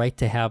certified our right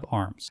to have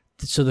arms.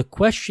 So the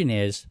question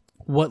is,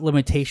 what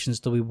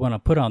limitations do we want to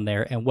put on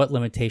there, and what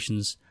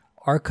limitations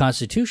are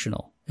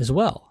constitutional as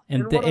well,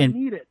 And what are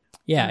needed.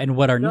 Yeah, and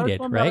what are There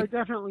needed, some that right? are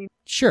definitely.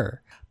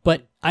 Sure,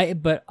 but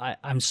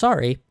I'm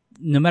sorry.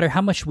 No matter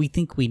how much we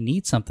think we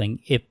need something,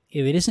 if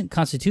it isn't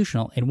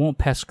constitutional and won't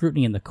pass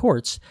scrutiny in the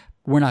courts,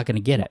 we're not going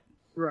to get it.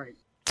 Right.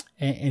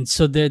 And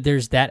so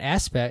there's that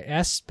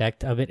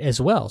aspect of it as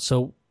well.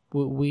 So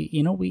but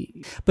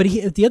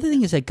the other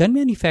thing is that gun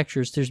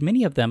manufacturers, there's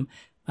many of them.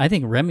 I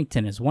think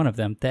Remington is one of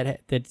them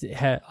that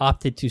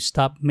opted to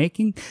stop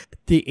making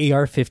the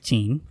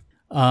AR-15.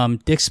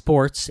 Dick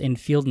Sports and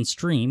Field and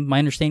Stream. My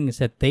understanding is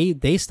that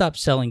they stopped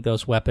selling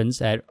those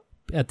weapons at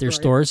their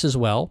stores as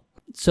well.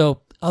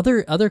 So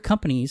other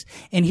companies,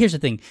 and here's the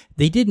thing,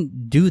 they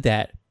didn't do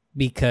that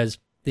because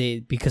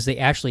they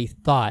actually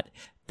thought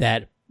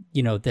that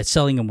that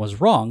selling them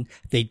was wrong.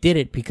 They did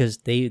it because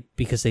they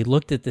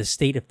looked at the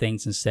state of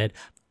things and said,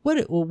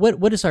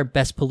 what is our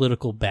best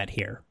political bet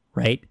here?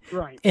 Right?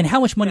 Right. And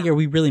how much money are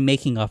we really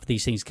making off of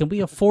these things? Can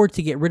we afford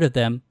to get rid of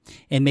them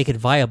and make it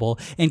viable?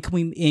 And can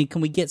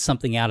we get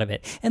something out of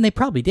it? And they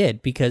probably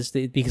did because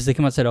they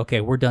come out and said, okay,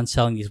 we're done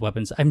selling these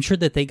weapons. I'm sure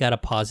that they got a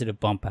positive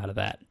bump out of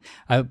that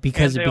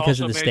because of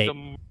the state.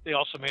 They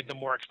also made them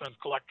more expensive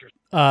collectors.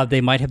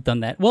 They might have done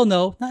that. Well,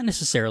 no, not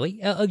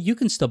necessarily. You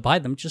can still buy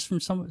them just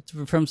from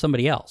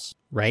somebody else,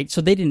 right?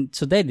 So they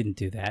didn't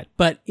do that.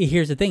 But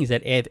here's the thing: is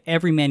that if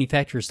every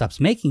manufacturer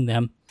stops making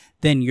them,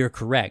 then you're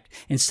correct.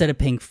 Instead of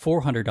paying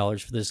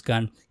 $400 for this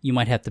gun, you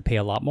might have to pay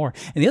a lot more.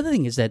 And the other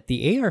thing is that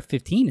the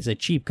AR-15 is a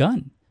cheap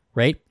gun,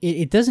 right?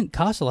 It doesn't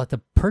cost a lot to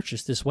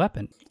purchase this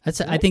weapon.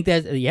 I think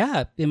that, in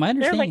my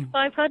They're understanding,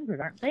 like $500,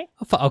 aren't they?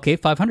 okay,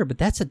 $500, but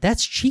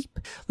that's cheap.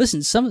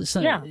 Listen, some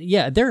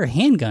there are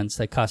handguns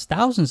that cost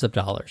thousands of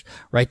dollars,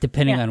 right?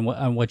 Depending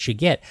on what you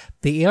get.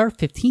 The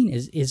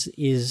AR-15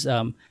 is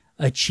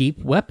a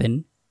cheap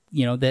weapon,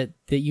 that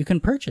you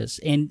can purchase,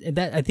 and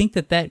that I think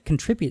that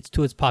contributes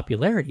to its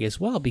popularity as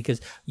well,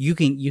 because you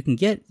can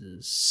get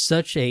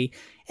such and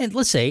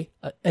let's say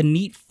a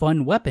neat,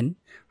 fun weapon,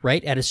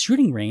 right, at a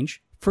shooting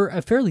range for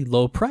a fairly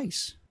low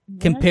price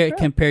compared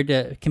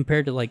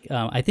to like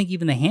I think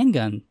even the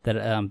handgun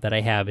that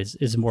I have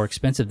is more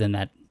expensive than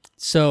that.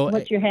 So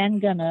what's your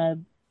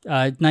handgun?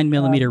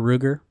 9mm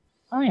Ruger.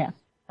 Oh yeah.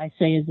 I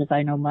say as if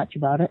I know much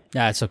about it.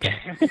 Yeah, it's okay.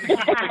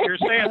 You're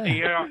saying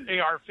the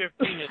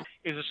AR-15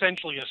 is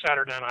essentially a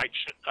Saturday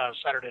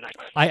night.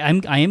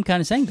 I am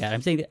kind of saying that.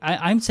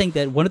 I'm saying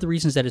that one of the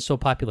reasons that it's so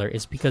popular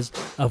is because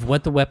of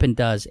what the weapon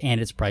does and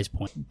its price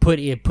point.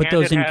 Put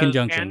those in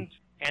conjunction.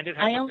 And it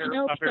has I only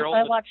know because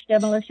I watched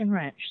Demolition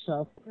Ranch,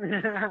 so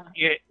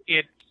it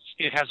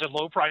has a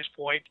low price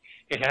point.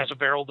 It has a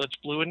barrel that's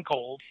blue and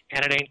cold,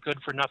 and it ain't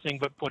good for nothing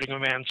but putting a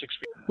man 6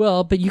 feet.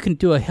 Well, but you can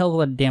do a hell of a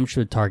lot of damage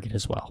to a target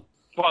as well.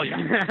 Well,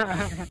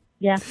 yeah.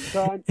 yeah.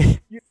 So,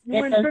 It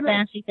does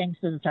fancy things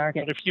to the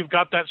target. But if you've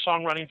got that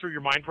song running through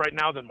your mind right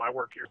now, then my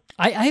work here.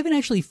 I haven't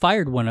actually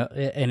fired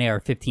an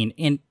AR-15,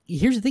 and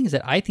here's the thing: is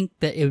that I think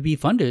that it would be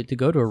fun to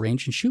go to a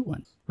range and shoot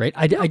one. Right?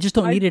 I just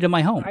don't need it in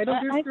my home. I've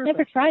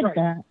never tried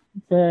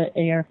the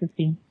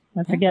AR-15.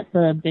 I forget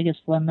the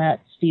biggest one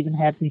that Stephen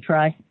had me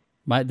try.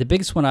 The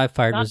biggest one I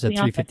fired was a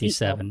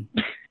 357.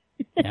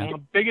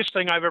 The biggest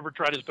thing I've ever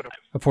tried has been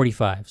a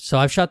 45. So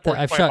I've shot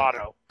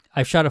auto.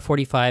 I've shot a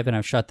 45 and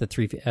I've shot the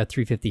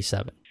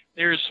 357.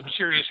 some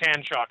serious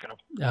hand shock in them.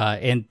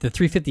 And the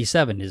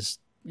 357 is,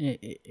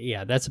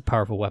 yeah, that's a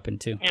powerful weapon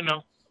too. You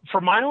know,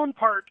 for my own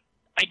part,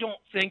 I don't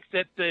think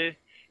that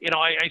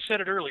I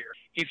said it earlier.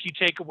 If you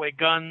take away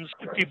guns,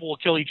 people will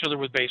kill each other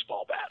with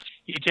baseball bats.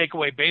 You take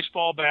away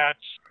baseball bats,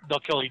 they'll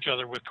kill each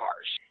other with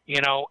cars.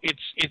 You know, it's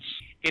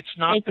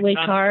not Take away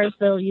cars,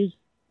 they'll use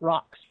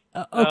rocks.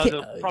 Okay.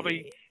 They'll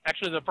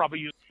probably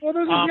use. Well,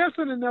 there's a yes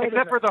and a no.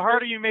 Except for the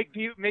harder you make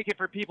it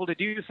for people to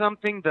do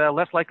something, the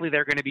less likely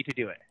they're going to be to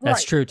do it.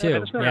 That's true too.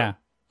 That's true. Yeah.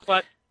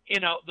 But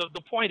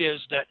the point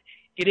is that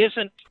it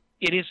isn't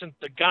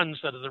the guns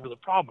that are the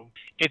problem.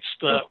 It's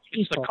the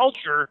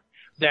culture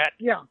that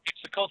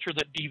it's the culture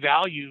that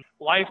devalues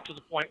life to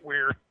the point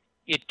where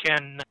it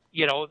can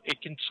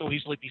so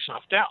easily be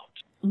snuffed out.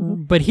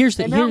 Mm-hmm. But here's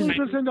that leads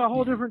us into a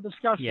whole different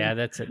discussion. Yeah,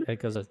 that's it. That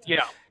goes.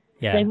 Yeah.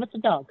 Same with the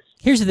dogs.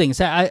 Here's the thing: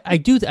 I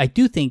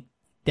do think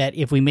that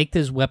if we make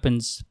those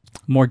weapons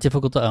more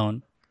difficult to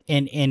own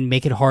and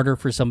make it harder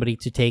for somebody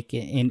to take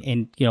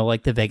in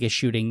like the Vegas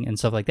shooting and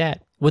stuff like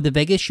that, would the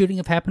Vegas shooting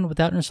have happened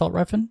without an assault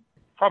weapon?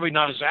 Probably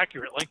not as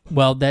accurately.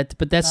 Well,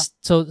 that's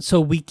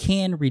so we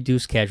can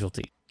reduce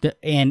casualty,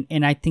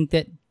 and I think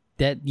that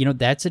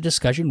that's a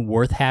discussion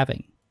worth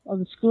having. Well,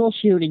 the school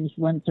shootings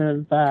wouldn't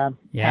have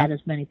had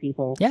as many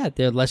people. Yeah,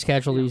 there are less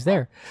casualties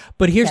there.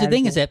 But here's the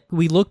thing: is that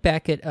we look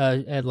back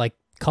at like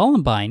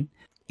Columbine,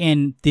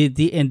 and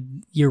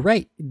and you're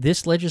right.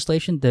 This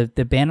legislation,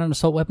 the ban on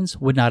assault weapons,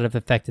 would not have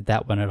affected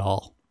that one at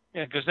all.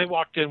 Yeah, because they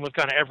walked in with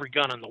kind of every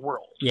gun in the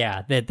world.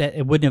 Yeah, that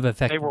it wouldn't have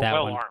affected they were that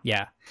well one. Armed.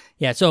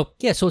 Yeah. So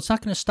it's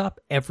not going to stop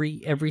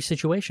every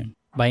situation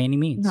by any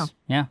means. No.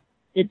 Yeah.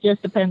 It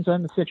just depends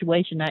on the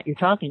situation that you're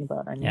talking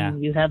about. I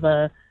mean, you have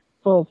a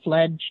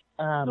full-fledged.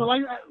 We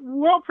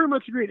all pretty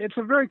much agreed. It's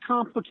a very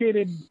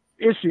complicated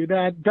issue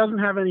that doesn't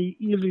have any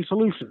easy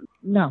solution.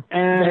 No,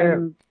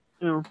 and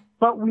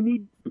but we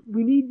need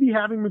to be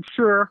having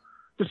mature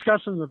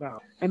discussions about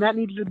it. And that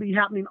needs to be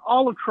happening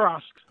all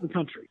across the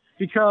country,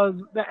 because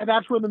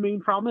that's where the main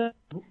problem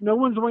is. No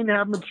one's going to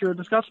have mature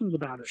discussions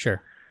about it.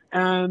 Sure.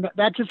 And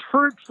that just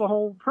hurts the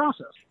whole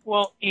process.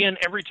 Well, Ian,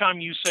 every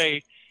time you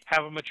say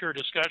have a mature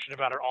discussion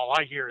about it, all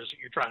I hear is that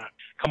you're trying to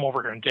come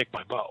over here and take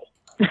my bow.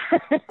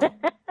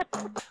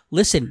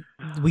 Listen,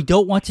 we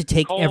don't want to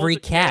take Cold every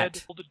the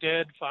cat.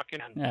 Dead, fucking.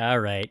 All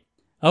right.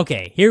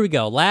 Okay, here we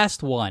go.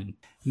 Last one.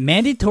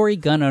 Mandatory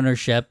gun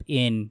ownership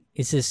in,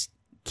 is this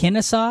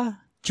Kennesaw,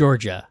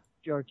 Georgia?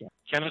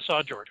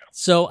 Kennesaw, Georgia.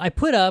 So I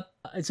put up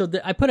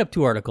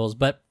two articles,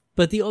 but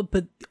the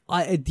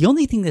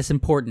only thing that's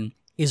important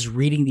is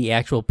reading the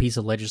actual piece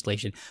of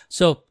legislation.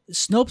 So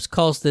Snopes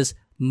calls this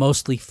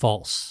mostly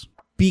false,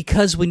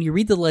 because when you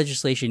read the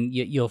legislation,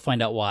 you'll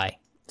find out why.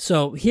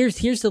 So here's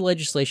the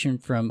legislation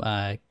from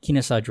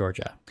Kennesaw,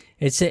 Georgia.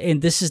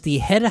 And this is the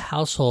head of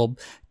household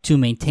to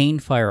maintain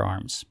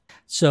firearms.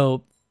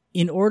 So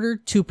in order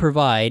to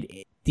provide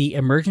the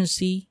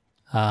emergency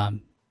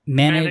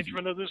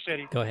management of the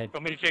city. Go ahead.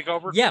 Want me to take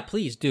over? Yeah,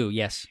 please do.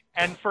 Yes.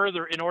 And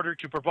further, in order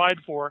to provide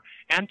for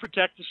and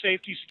protect the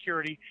safety,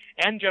 security,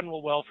 and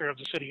general welfare of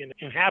the city and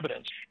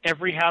inhabitants,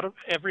 every head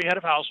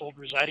of household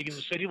residing in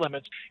the city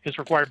limits is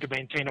required to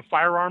maintain a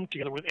firearm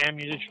together with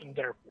ammunition.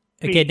 Therefore,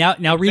 okay.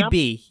 Now read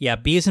B. Yeah,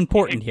 B is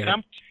important here.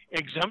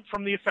 Exempt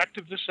from the effect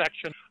of this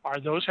section are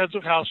those heads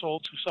of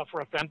households who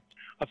suffer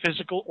a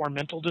physical or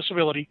mental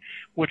disability,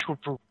 which would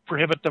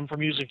prohibit them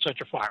from using such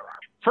a firearm.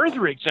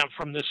 Further exempt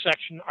from this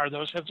section are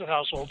those heads of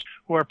households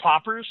who are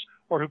paupers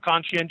or who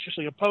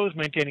conscientiously oppose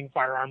maintaining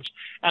firearms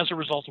as a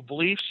result of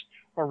beliefs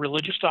or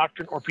religious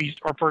doctrine or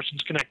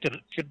persons convicted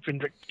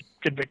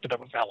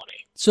of a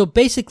felony. So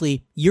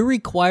basically, you're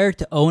required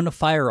to own a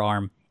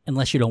firearm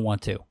unless you don't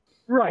want to.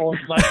 Right. Or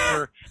unless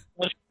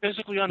you're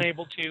physically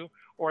unable to,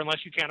 or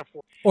unless you can't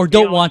afford. Or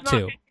don't want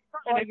to.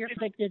 Or you're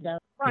convicted of.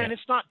 Brian,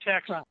 it's not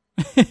Texas.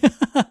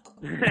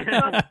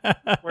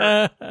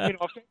 Where, if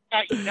they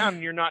got you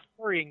down, you're not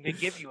worrying, they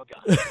give you a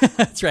gun.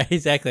 That's right,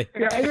 exactly.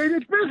 Yeah,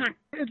 it's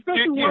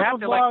basically you have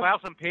to file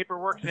some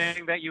paperwork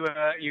saying that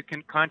you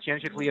can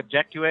conscientiously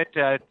object to it,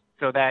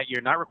 so that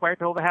you're not required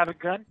to have a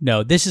gun.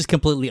 No, this is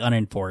completely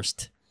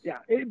unenforced. Yeah,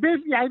 it's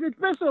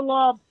basically a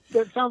law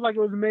that sounds like it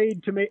was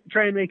made to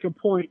try and make a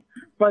point,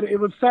 but it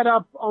was set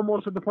up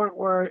almost at the point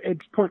where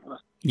it's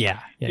pointless.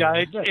 Yeah.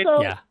 Go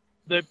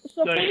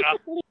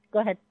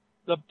ahead.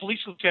 The police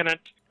lieutenant,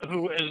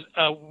 who is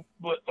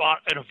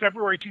in a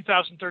February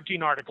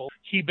 2013 article,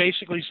 he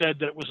basically said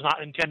that it was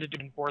not intended to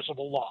be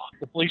enforceable law.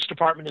 The police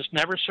department has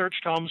never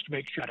searched homes to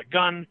make sure you had a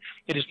gun.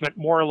 It is meant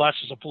more or less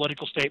as a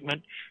political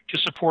statement to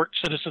support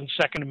citizens'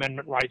 Second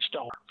Amendment rights to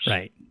arms.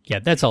 Right. Yeah,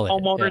 that's all.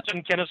 Homeowners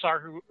in Kennesaw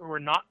who do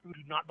not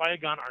buy a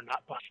gun are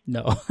not punished.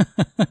 No.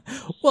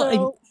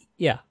 Well,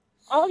 yeah.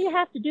 All you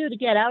have to do to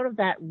get out of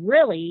that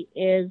really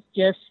is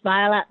just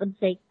smile at them and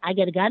say, "I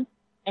get a gun,"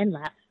 and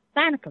laugh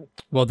phonetically.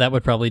 Well, that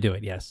would probably do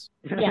it, yes.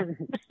 Yeah.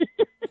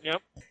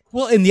 Yep.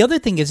 Well, and the other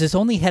thing is it's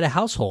only head of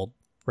household,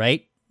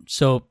 right?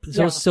 So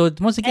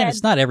once again,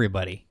 it's not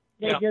everybody.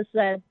 They just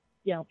said,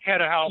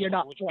 head of household, you're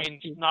not which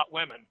means not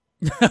women.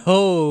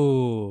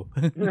 Oh.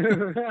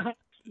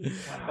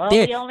 Well,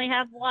 we only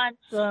have one,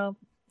 so.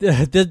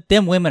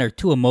 them women are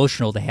too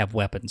emotional to have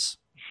weapons.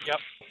 Yep.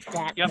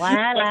 That's Yep. why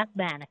I like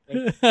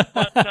Bannaky.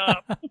 But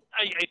I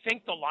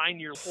think the line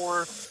you're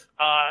for,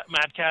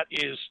 Mad Cat,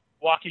 is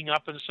walking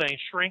up and saying,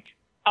 "Shrink,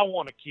 I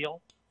want to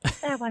kill."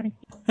 I want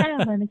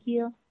to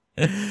kill.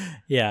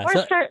 Yeah. Or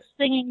start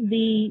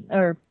singing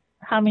or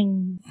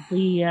humming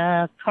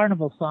the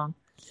carnival song.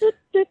 So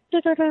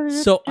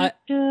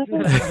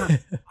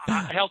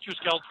Helter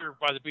Skelter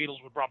by the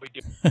Beatles would probably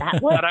do.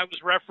 That would. But I was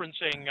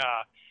referencing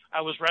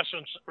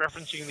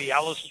the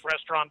Alice's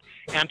Restaurant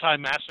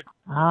anti-massacre.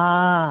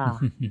 Ah.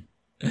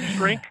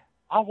 Shrink,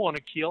 I want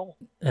to kill.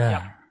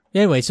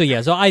 Anyway, so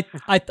I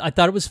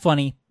thought it was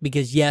funny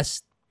because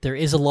yes, there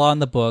is a law in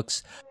the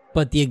books,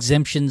 but the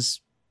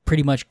exemptions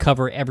pretty much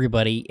cover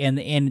everybody, and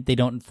they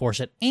don't enforce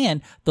it.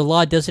 And the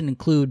law doesn't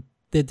include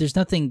that. There's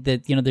nothing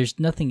that there's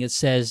nothing that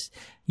says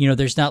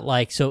there's not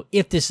like, so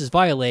if this is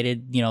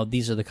violated,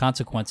 these are the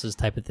consequences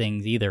type of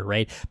things either,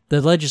 right?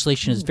 The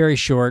legislation is very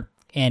short,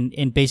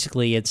 and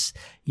basically it's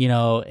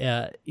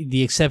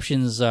the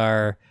exceptions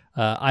are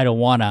I don't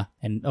wanna,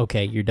 and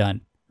okay, you're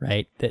done,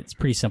 right? That's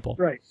pretty simple,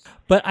 Right.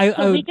 But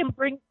we can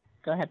bring.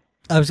 Go ahead.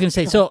 I was going to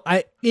say, so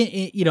I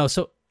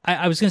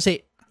was going to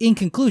say, in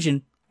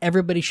conclusion,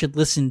 everybody should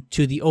listen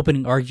to the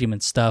opening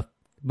argument stuff,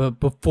 but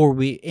before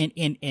we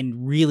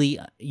and really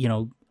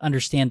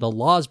understand the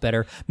laws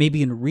better, maybe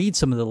even read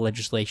some of the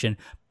legislation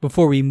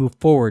before we move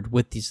forward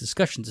with these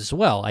discussions as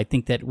well. I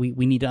think that we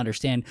need to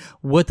understand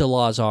what the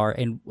laws are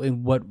and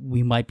what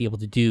we might be able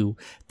to do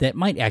that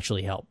might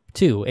actually help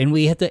too. And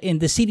we have to,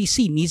 and the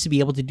CDC needs to be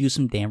able to do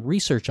some damn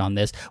research on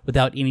this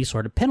without any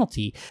sort of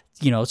penalty,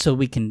 so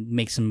we can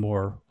make some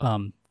more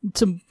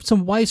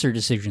some wiser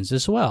decisions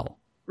as well.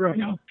 Right.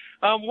 Yeah.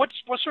 What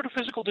sort of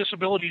physical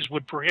disabilities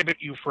would prohibit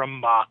you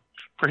from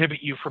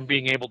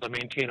being able to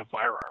maintain a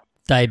firearm?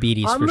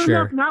 Diabetes for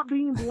sure. Not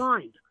being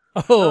blind.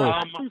 Oh,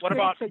 What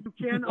about you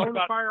can own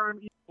a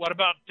firearm? what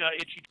about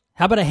itchy?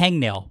 how about a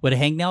hangnail? Would a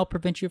hangnail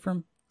prevent you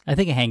from? I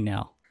think a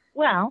hangnail.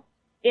 Well,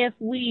 if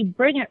we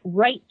bring it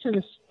right to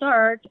the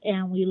start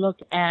and we look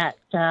at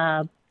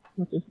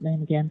what's his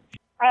name again?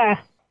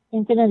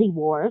 Infinity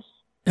Wars.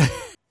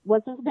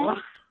 What's his name?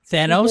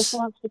 Thanos. He just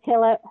wants to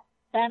kill it.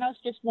 Thanos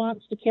just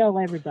wants to kill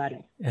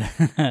everybody.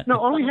 No,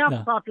 only half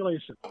the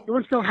population. He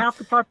wants to kill half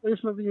the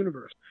population of the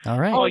universe. All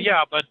right. Oh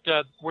yeah, but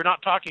we're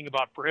not talking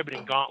about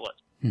prohibiting gauntlets.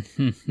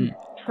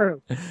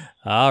 True.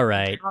 All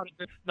right.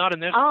 Not in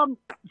this.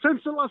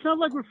 Since it sounds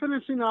like we're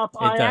finishing up,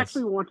 It does.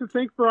 actually want to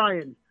thank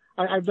Brian.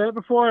 I've done it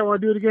before. I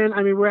want to do it again.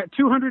 I mean, we're at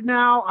 200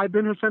 now. I've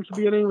been here since the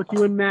beginning with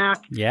you and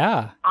Mac.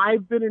 Yeah.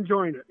 I've been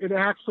enjoying it. It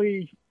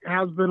actually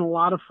has been a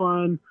lot of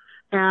fun.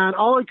 And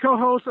all the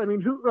co-hosts, I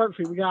mean, let's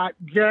see, we got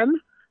Jen,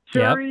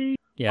 Terry,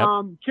 Yep.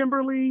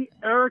 Kimberly,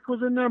 Eric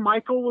was in there,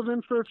 Michael was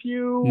in for a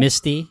few.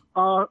 Misty.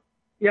 Yeah,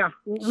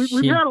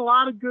 we've had a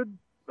lot of good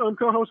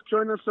co-hosts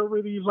join us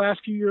over these last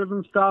few years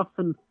and stuff.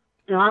 And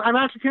I'm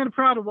actually kind of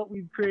proud of what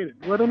we've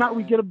created. Whether or not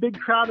we get a big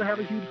crowd or have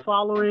a huge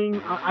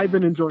following, I've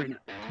been enjoying it.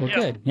 Well, Yeah.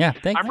 good. Yeah.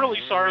 Thanks. I'm really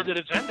sorry that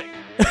it's ending.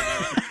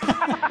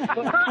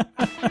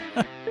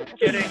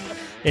 Kidding.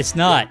 It's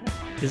not.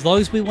 As long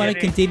as we want to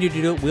Kidding. continue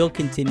to do it, we'll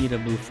continue to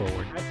move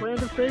forward. I plan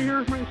to stay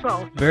here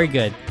myself. Very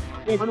good.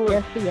 It's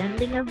just the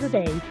ending of the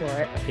day for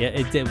it.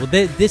 Yeah. Well,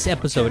 this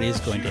episode is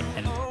going to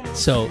end.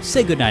 So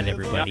say goodnight,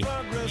 everybody.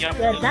 Yep.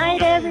 Good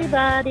night,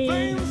 everybody.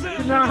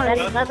 Good night.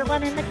 Got another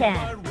one in the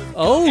can.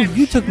 Oh,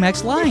 you took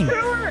Mac's line.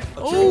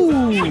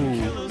 Oh.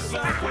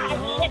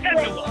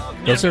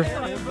 Yes, sir.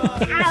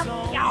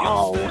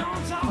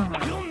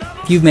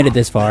 If you've made it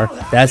this far,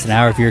 that's an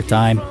hour of your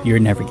time you're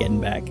never getting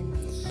back.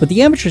 But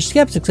the Amateur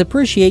Skeptics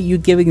appreciate you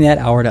giving that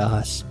hour to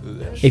us.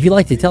 If you'd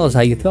like to tell us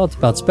how you felt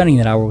about spending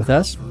that hour with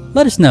us,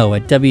 let us know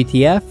at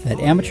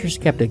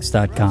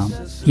WTF@amateurskeptics.com.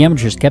 The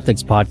Amateur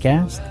Skeptics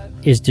podcast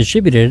is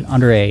distributed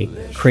under a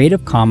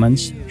Creative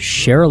Commons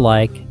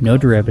Share-alike, No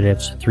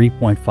Derivatives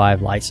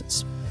 3.5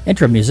 license.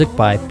 Intro music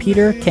by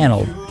Peter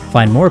Canold.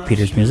 Find more of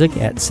Peter's music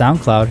at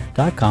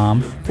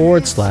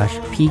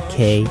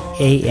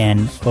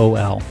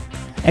soundcloud.com/PKANOL.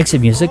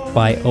 Exit music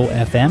by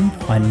OFM.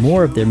 Find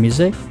more of their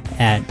music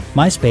at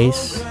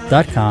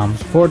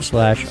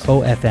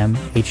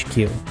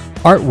myspace.com/OFMHQ.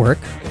 Artwork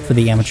for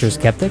the Amateur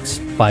Skeptics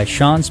by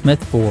Sean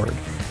Smith Ford.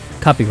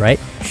 Copyright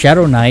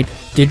Shadow Knight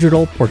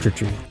Digital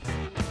Portraiture.